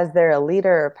because they're a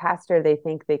leader or pastor, they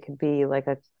think they could be like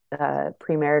a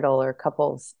premarital or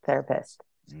couples therapist.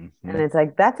 And Mhm. it's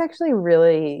like, that's actually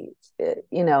really,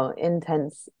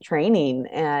 intense training,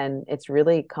 and it's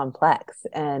really complex.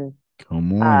 And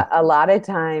Come on. a lot of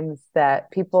times that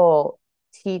people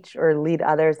teach or lead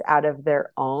others out of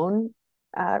their own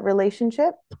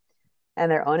relationship and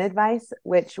their own advice,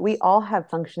 which we all have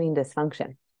functioning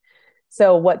dysfunction.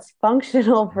 So what's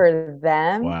functional for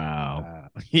them, Wow.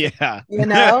 Yeah.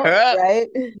 right?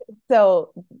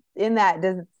 So in that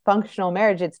dysfunctional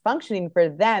marriage, it's functioning for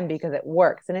them because it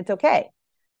works and it's okay.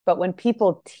 But when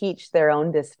people teach their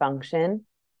own dysfunction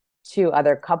to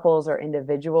other couples or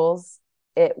individuals,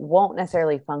 it won't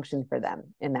necessarily function for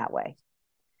them in that way.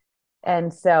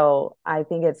 And so I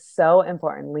think it's so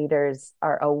important leaders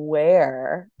are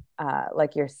aware,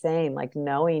 like you're saying, like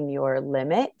knowing your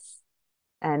limits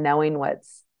and knowing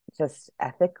what's just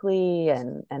ethically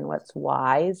and what's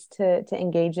wise to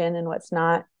engage in and what's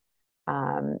not,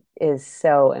 is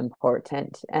so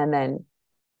important. And then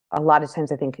a lot of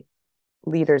times I think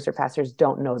leaders or pastors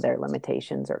don't know their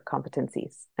limitations or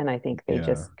competencies. And I think they Yeah.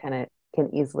 just kind of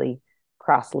can easily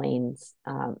cross lanes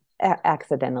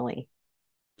accidentally.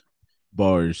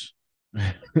 Bars.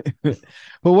 But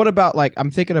what about like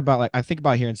I'm thinking about like I think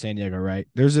about here in San Diego, right?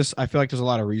 I feel like there's a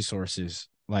lot of resources,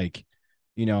 like,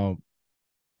 you know,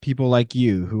 people like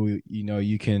you who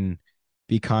you can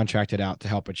be contracted out to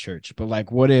help a church. But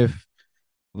like what if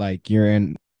like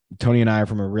Tony and I are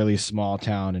from a really small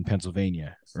town in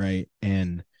Pennsylvania, right?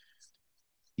 And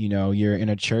you're in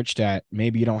a church that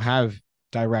maybe you don't have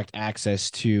direct access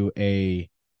to a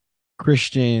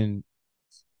Christian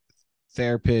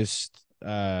therapist,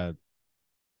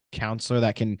 counselor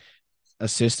that can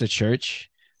assist the church,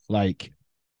 like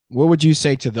what would you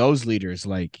say to those leaders?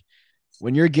 Like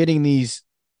when you're getting these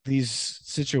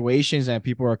situations and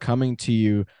people are coming to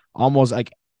you almost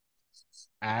like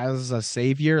as a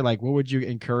savior, like what would you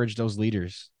encourage those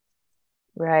leaders?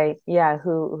 Right. Yeah.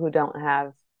 Who don't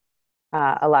have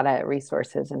a lot of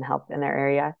resources and help in their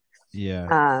area.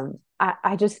 Yeah.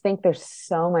 I just think there's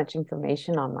so much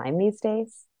information online these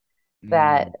days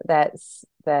Mm, that's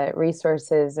the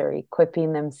resources are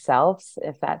equipping themselves,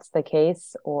 if that's the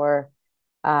case, or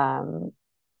um,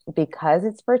 because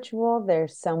it's virtual,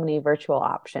 there's so many virtual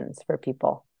options for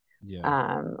people.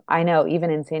 yeah. I know even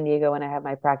in San Diego, when I had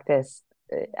my practice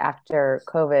after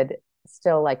COVID,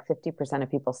 still like 50%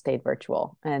 of people stayed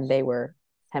virtual and they were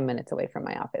 10 minutes away from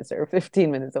my office or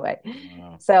 15 minutes away.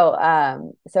 Wow.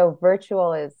 So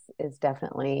virtual is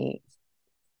definitely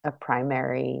a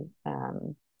primary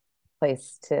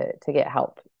place to get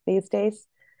help these days.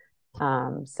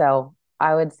 So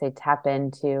I would say tap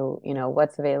into,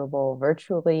 what's available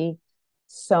virtually.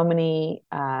 So many,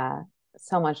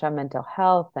 so much on mental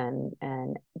health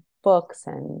and books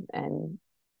and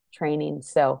training.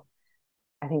 So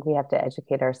I think we have to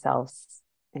educate ourselves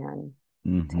and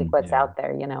take what's Yeah. out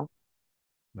there.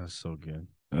 That's so good.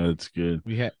 That's good.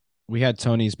 We had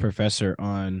Tony's professor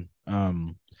on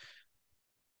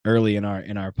early in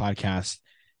our podcast,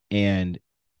 and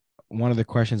one of the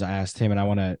questions I asked him, and I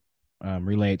want to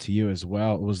relay it to you as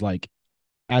well, was like,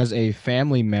 as a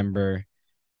family member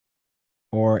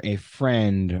or a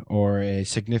friend or a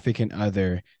significant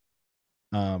other,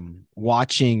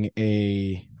 watching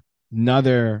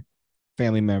another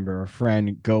family member or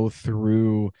friend go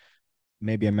through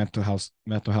maybe a mental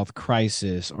health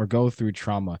crisis or go through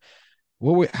trauma,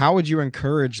 how would you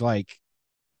encourage like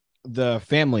the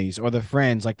families or the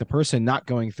friends, like the person not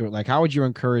going through it, like how would you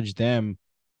encourage them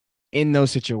in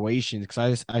those situations?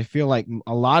 Because I feel like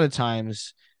a lot of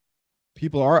times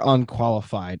people are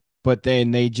unqualified, but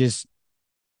then they just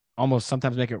almost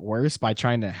sometimes make it worse by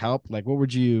trying to help. Like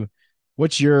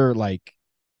what's your like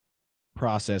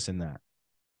process in that?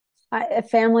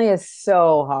 Family is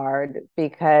so hard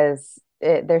because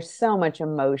there's so much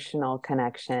emotional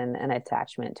connection and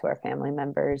attachment to our family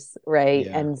members, right?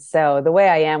 Yeah. And so the way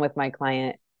I am with my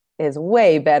client is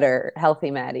way better,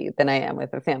 healthy Maddie, than I am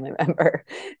with a family member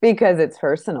because it's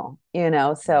personal.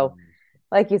 So,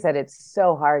 like you said, it's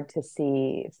so hard to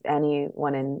see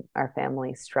anyone in our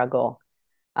family struggle.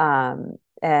 And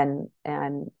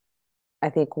I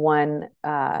think one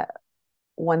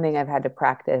thing I've had to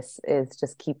practice is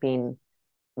just keeping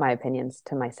my opinions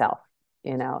to myself,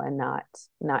 and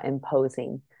not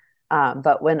imposing.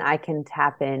 But when I can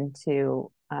tap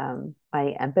into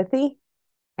my empathy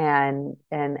and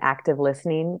active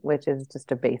listening, which is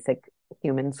just a basic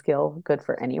human skill, good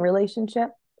for any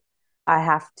relationship, I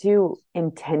have to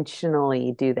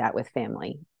intentionally do that with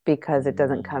family because it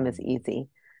doesn't come as easy.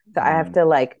 So I have to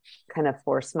like kind of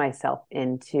force myself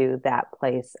into that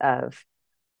place of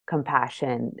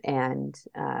compassion and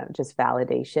just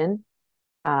validation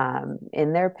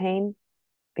in their pain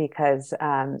because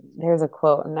there's a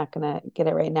quote, I'm not going to get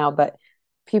it right now, but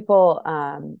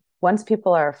once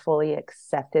people are fully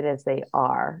accepted as they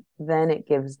are, then it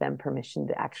gives them permission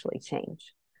to actually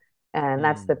change. And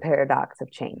that's the paradox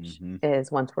of change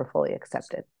is once we're fully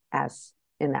accepted as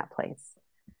in that place.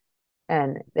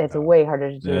 And it's way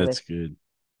harder to do That's good.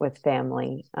 with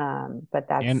family. But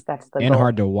and that's the and goal.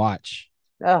 hard to watch.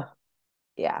 Oh,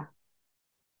 yeah,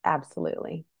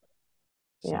 absolutely.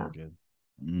 So Yeah.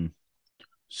 good.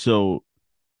 So,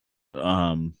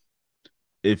 um,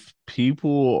 if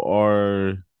people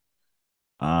are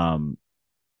um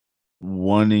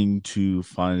wanting to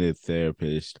find a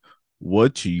therapist,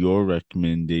 what's your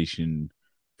recommendation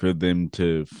for them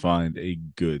to find a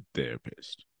good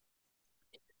therapist?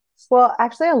 Well,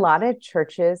 actually, a lot of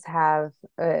churches have,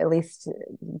 at least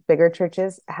bigger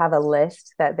churches, have a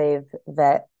list that they've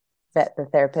vet the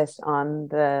therapist on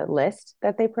the list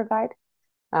that they provide.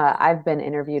 I've been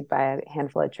interviewed by a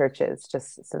handful of churches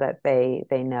just so that they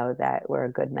know that we're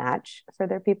a good match for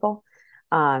their people.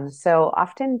 So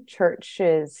often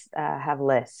churches have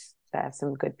lists that have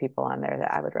some good people on there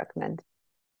that I would recommend.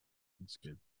 That's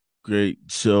good. Great.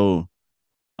 So,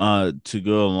 to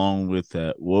go along with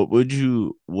that,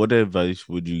 what advice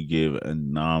would you give a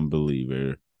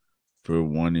non-believer for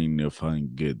wanting to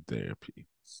find good therapy?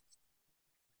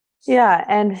 Yeah,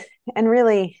 and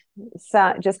really,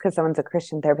 so just because someone's a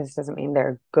Christian therapist doesn't mean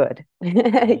they're good,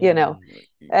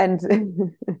 And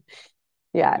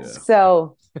yeah, Yeah.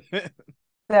 so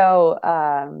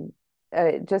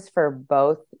just for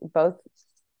both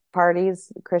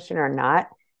parties, Christian or not,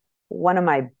 one of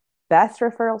my best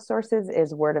referral sources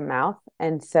is word of mouth.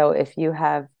 And so if you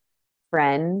have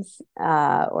friends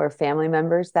or family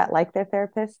members that like their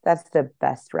therapist, that's the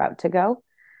best route to go,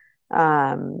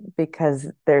 because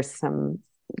there's some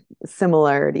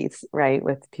similarities, right,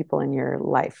 with people in your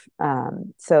life.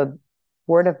 So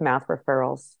word of mouth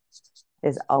referrals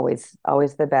is always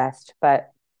the best.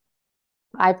 But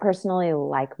I personally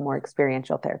like more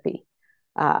experiential therapy.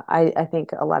 I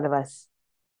think a lot of us,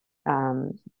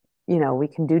 um, we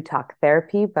can do talk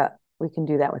therapy, but we can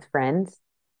do that with friends.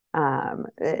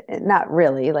 Not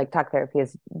really, like talk therapy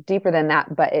is deeper than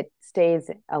that, but it stays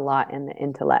a lot in the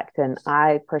intellect. And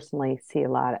I personally see a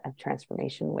lot of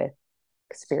transformation with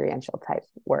experiential type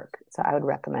work. So I would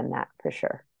recommend that for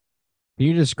sure. Can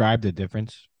you describe the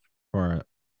difference for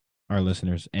our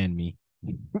listeners and me?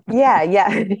 Yeah,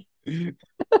 yeah.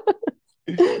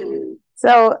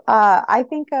 So I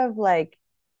think of like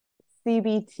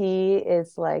CBT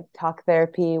is like talk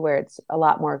therapy, where it's a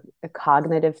lot more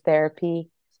cognitive therapy,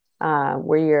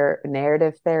 where your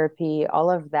narrative therapy,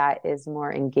 all of that is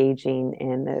more engaging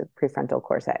in the prefrontal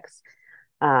cortex,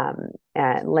 and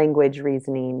language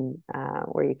reasoning,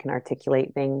 where you can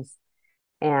articulate things.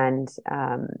 And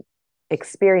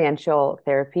experiential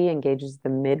therapy engages the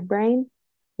midbrain,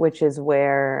 which is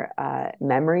where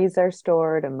memories are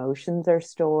stored, emotions are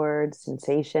stored,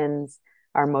 sensations,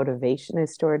 our motivation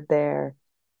is stored there.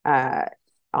 Uh,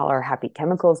 all our happy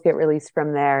chemicals get released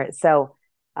from there. So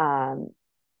um,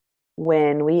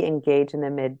 when we engage in the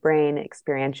midbrain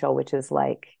experiential, which is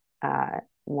like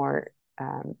more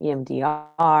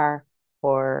EMDR,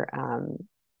 or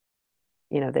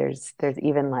there's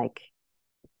even like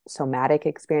somatic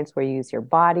experience where you use your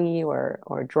body, or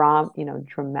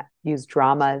use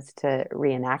dramas to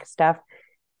reenact stuff.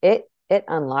 It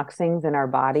unlocks things in our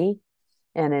body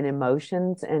and in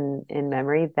emotions and in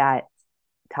memory that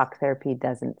talk therapy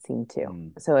doesn't seem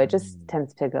to. So it just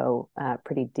tends to go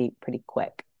pretty deep, pretty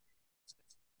quick.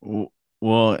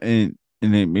 Well, and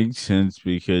it makes sense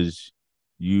because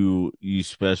you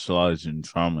specialize in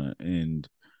trauma, and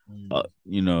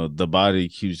the body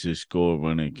keeps a score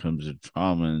when it comes to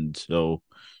trauma, and so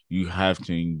you have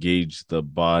to engage the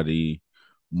body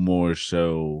more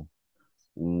so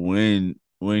when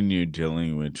you're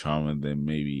dealing with trauma than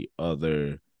maybe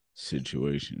other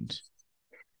situations.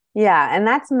 Yeah, and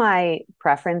that's my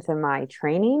preference in my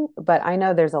training, but I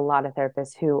know there's a lot of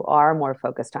therapists who are more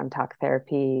focused on talk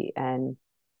therapy and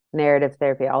narrative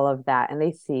therapy, all of that, and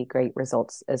they see great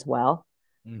results as well.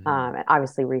 And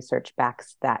obviously research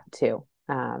backs that too.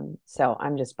 So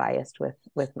I'm just biased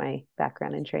with my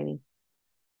background and training.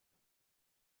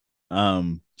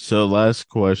 So last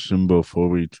question before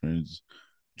we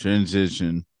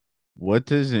transition. What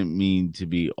does it mean to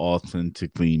be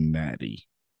authentically Maddie?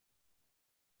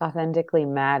 Authentically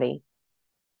Maddie.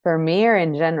 For me or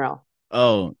in general?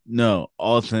 Oh, no,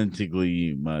 authentically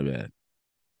you, my bad.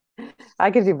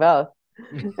 I could do both.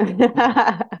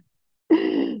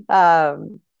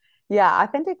 Yeah,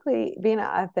 being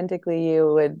authentically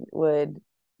you would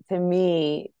to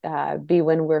me be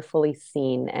when we're fully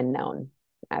seen and known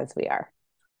as we are,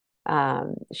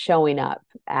 showing up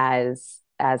as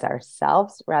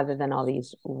ourselves rather than all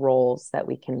these roles that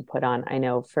we can put on. I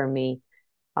know for me,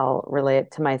 I'll relate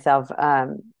it to myself,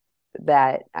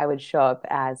 that I would show up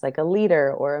as like a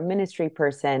leader or a ministry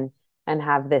person and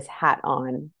have this hat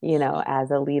on,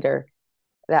 as a leader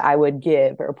that I would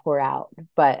give or pour out.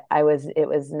 But it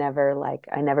was never like,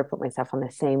 I never put myself on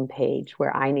the same page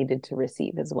where I needed to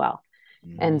receive as well.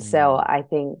 And so I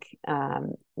think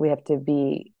we have to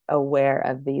be aware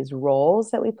of these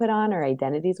roles that we put on, or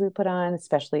identities we put on,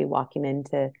 especially walking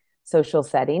into social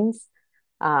settings.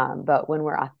 But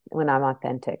when I'm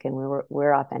authentic and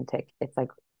we're authentic, it's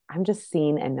like I'm just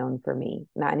seen and known for me,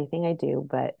 not anything I do,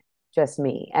 but just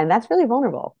me. And that's really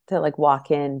vulnerable to like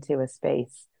walk into a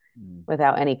space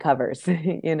without any covers.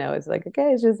 It's like,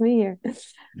 okay, it's just me here.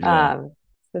 Yeah.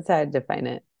 That's how I define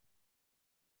it.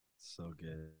 So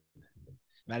good.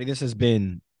 Maddie, this has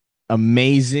been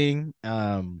amazing.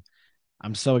 I'm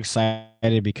so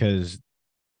excited because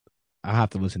I have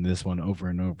to listen to this one over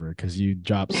and over because you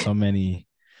dropped so many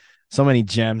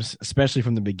gems, especially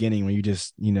from the beginning when you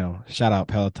just, shout out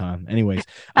Peloton. Anyways,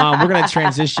 we're gonna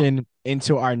transition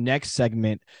into our next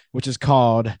segment, which is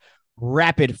called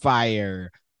Rapid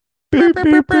Fire.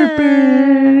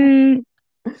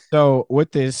 So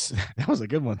with this, that was a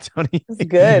good one, Tony. It's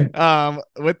good.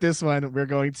 With this one, we're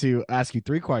going to ask you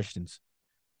 3 questions.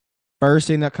 First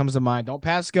thing that comes to mind, don't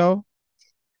pass go.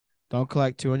 Don't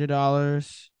collect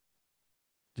 $200.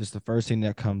 Just the first thing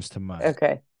that comes to mind.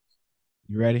 Okay.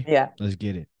 You ready? Yeah. Let's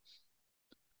get it.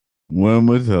 When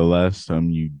was the last time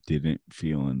you didn't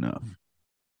feel enough?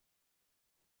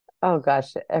 Oh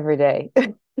gosh, every day.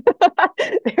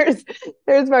 there's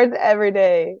there's parts every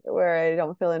day where I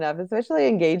don't feel enough, especially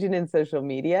engaging in social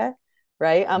media,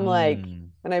 right? I'm like, Mm.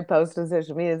 when I post on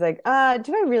social media, it's like,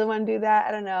 do I really want to do that?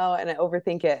 I don't know. And I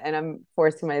overthink it, and I'm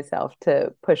forcing myself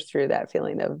to push through that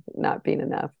feeling of not being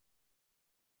enough.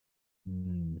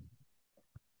 Mm.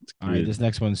 All right, Good. this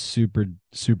next one's super,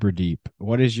 super deep.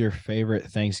 What is your favorite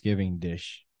Thanksgiving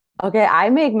dish? Okay, I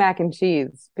make mac and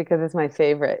cheese because it's my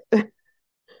favorite.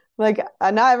 Like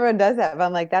not everyone does that, but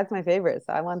I'm like, that's my favorite.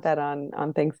 So I want that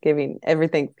on Thanksgiving, every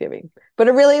Thanksgiving. But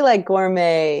a really like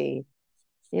gourmet,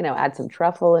 add some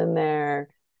truffle in there,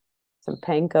 some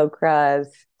panko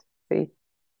crust. See,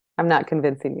 I'm not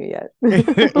convincing you yet.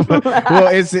 Well,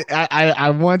 it's I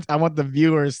want the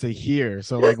viewers to hear.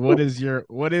 So like what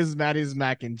is Maddie's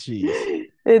mac and cheese?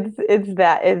 It's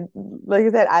that it like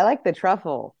I said, I like the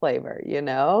truffle flavor, and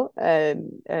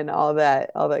all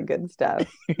that good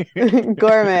stuff.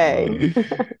 Gourmet.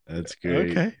 That's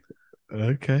great. Okay.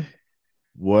 Okay.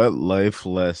 What life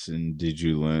lesson did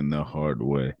you learn the hard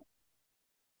way?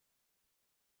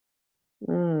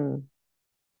 Mm.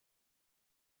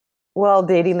 Well,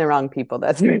 dating the wrong people,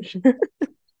 that's for sure.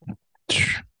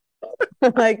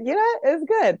 Like, it's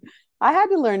good. I had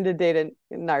to learn to date a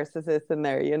narcissist in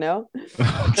there, Oh,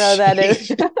 So that is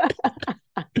geez.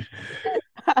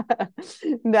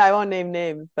 no, I won't name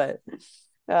names, but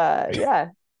yeah.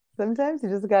 Sometimes you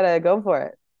just gotta go for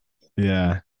it.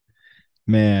 Yeah,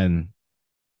 man.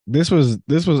 This was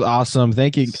awesome.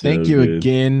 Thank So you good.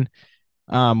 again.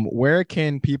 Where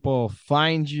can people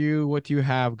find you? What do you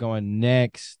have going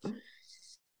next?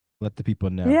 Let the people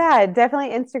know. Yeah, definitely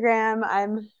Instagram.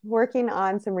 I'm working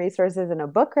on some resources in a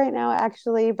book right now,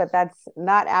 actually, but that's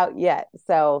not out yet.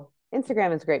 So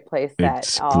Instagram is a great place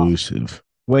that I'll, Exclusive.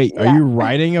 Wait, are yeah, you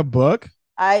writing a book?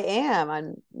 I am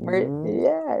on, Ooh.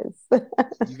 yes.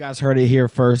 You guys heard it here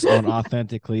first on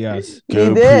Authentically Us. You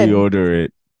Go did. pre-order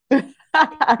it.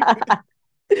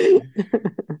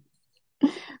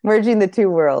 Merging the two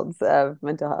worlds of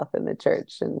mental health and the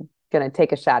church and gonna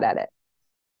take a shot at it.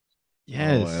 Oh, I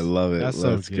Yes, love it. that's so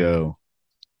Let's good. go.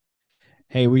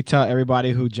 Hey, we tell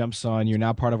everybody who jumps on, you're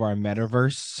now part of our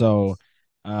metaverse. So,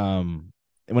 um,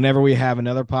 whenever we have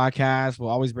another podcast, we'll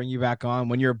always bring you back on.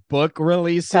 When your book Come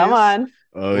releases, on.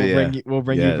 Oh we'll yeah.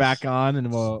 bring you back Yes. on,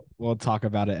 and we'll talk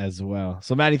about it as well.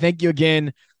 So, Maddie, thank you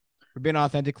again for being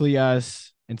authentically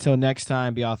us. Until next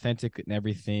time, be authentic in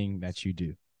everything that you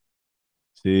do.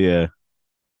 See ya.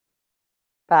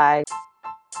 Bye.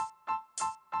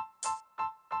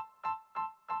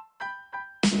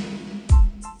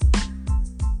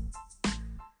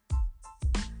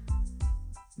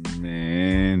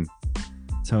 Man.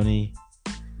 Tony,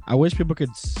 I wish people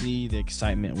could see the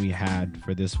excitement we had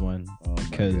for this one Oh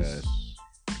because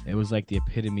it was like the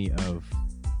epitome of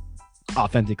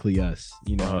authentically us,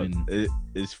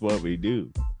 it's what we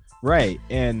do. right.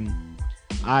 And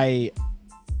I,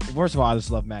 first of all, I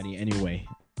just love Maddie anyway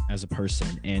as a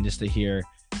person, and just to hear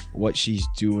what she's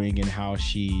doing and how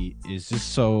she is just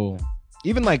so,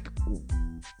 even like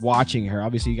watching her.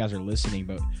 Obviously, you guys are listening,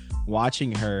 but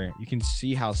watching her, you can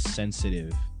see how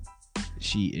sensitive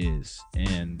she is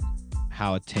and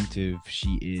how attentive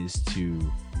she is to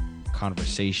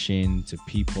conversation, to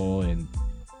people. And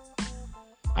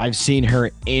I've seen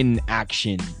her in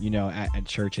action, at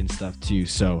church and stuff too.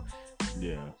 So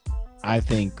Yeah. I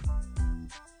think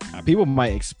people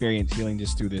might experience healing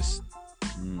just through this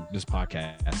Mm. this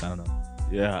podcast. I don't know.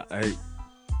 Yeah,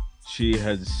 she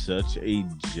has such a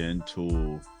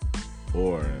gentle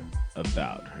aura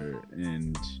about her,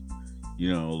 and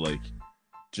like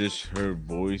just her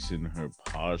voice and her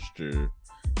posture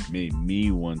made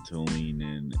me want to lean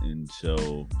in. And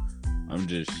so I'm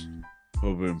just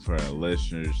hoping for our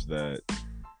listeners that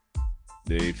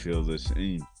they feel the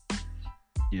same.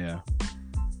 Yeah.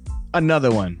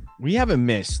 Another one we haven't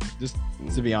missed, just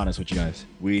to be honest with you guys.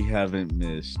 We haven't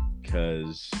missed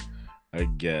because our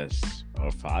guests are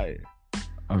fire.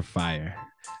 Or fire.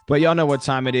 But y'all know what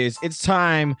time it is. It's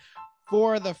time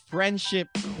for the friendship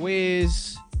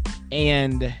quiz.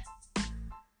 And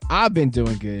I've been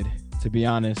doing good, to be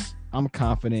honest. I'm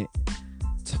confident.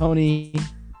 Tony,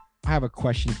 I have a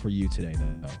question for you today,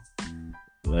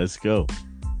 though. Let's go.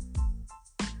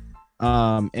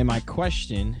 And my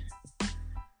question,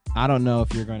 I don't know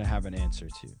if you're going to have an answer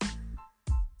to.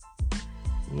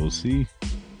 We'll see.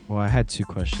 Well, I had two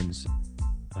questions.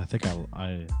 I think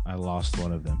I lost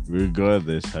one of them.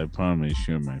 Regardless, I promise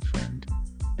you're my friend.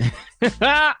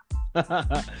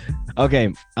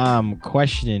 Okay.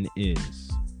 Question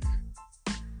is,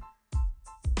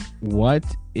 what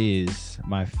is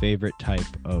my favorite type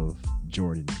of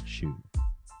Jordan shoe?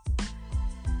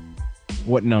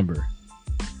 What number?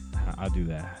 I'll do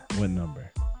that. What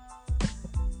number?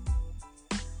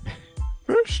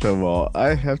 First of all,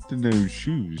 I have to know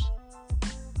shoes.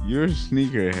 You're a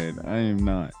sneakerhead. I am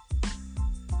not.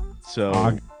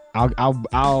 So I'll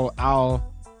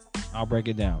break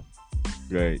it down.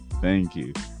 Great. Thank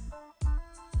you.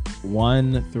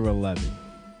 1 through 11.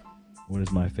 What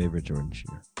is my favorite Jordan shoe?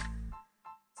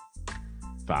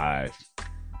 5.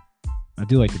 I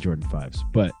do like the Jordan 5s,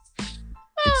 but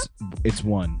it's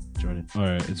 1 Jordan,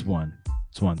 or it's 1.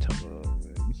 It's 1. Tell me. Oh,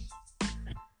 man.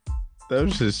 That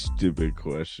was a stupid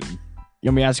question. You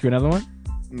want me to ask you another one?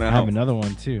 No. I have another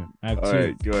one too. I have 2. All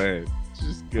right, go ahead.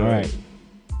 Just go All ahead. right.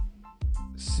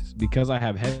 Because I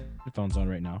have headphones on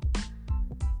right now,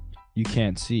 you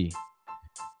can't see.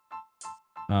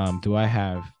 Do I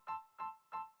have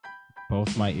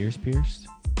both my ears pierced?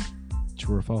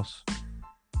 True or false?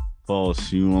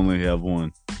 False. You only have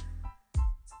 1.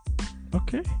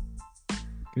 Okay.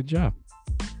 Good job.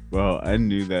 Well, I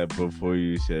knew that before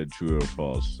you said true or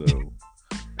false. So,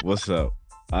 what's up?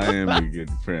 I am a good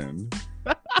friend.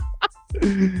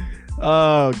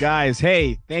 Oh, guys.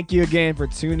 Hey, thank you again for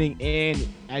tuning in.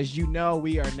 As you know,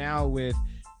 we are now with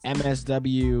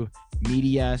MSW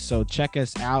Media. So check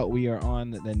us out. We are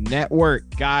on the network,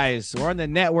 guys. We're on the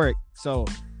network. So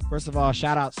first of all,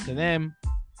 shout outs to them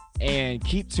and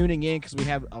keep tuning in because we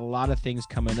have a lot of things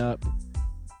coming up.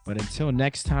 But until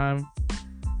next time,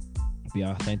 be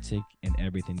authentic in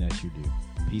everything that you do.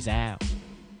 Peace out.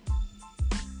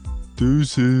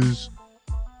 Deuces.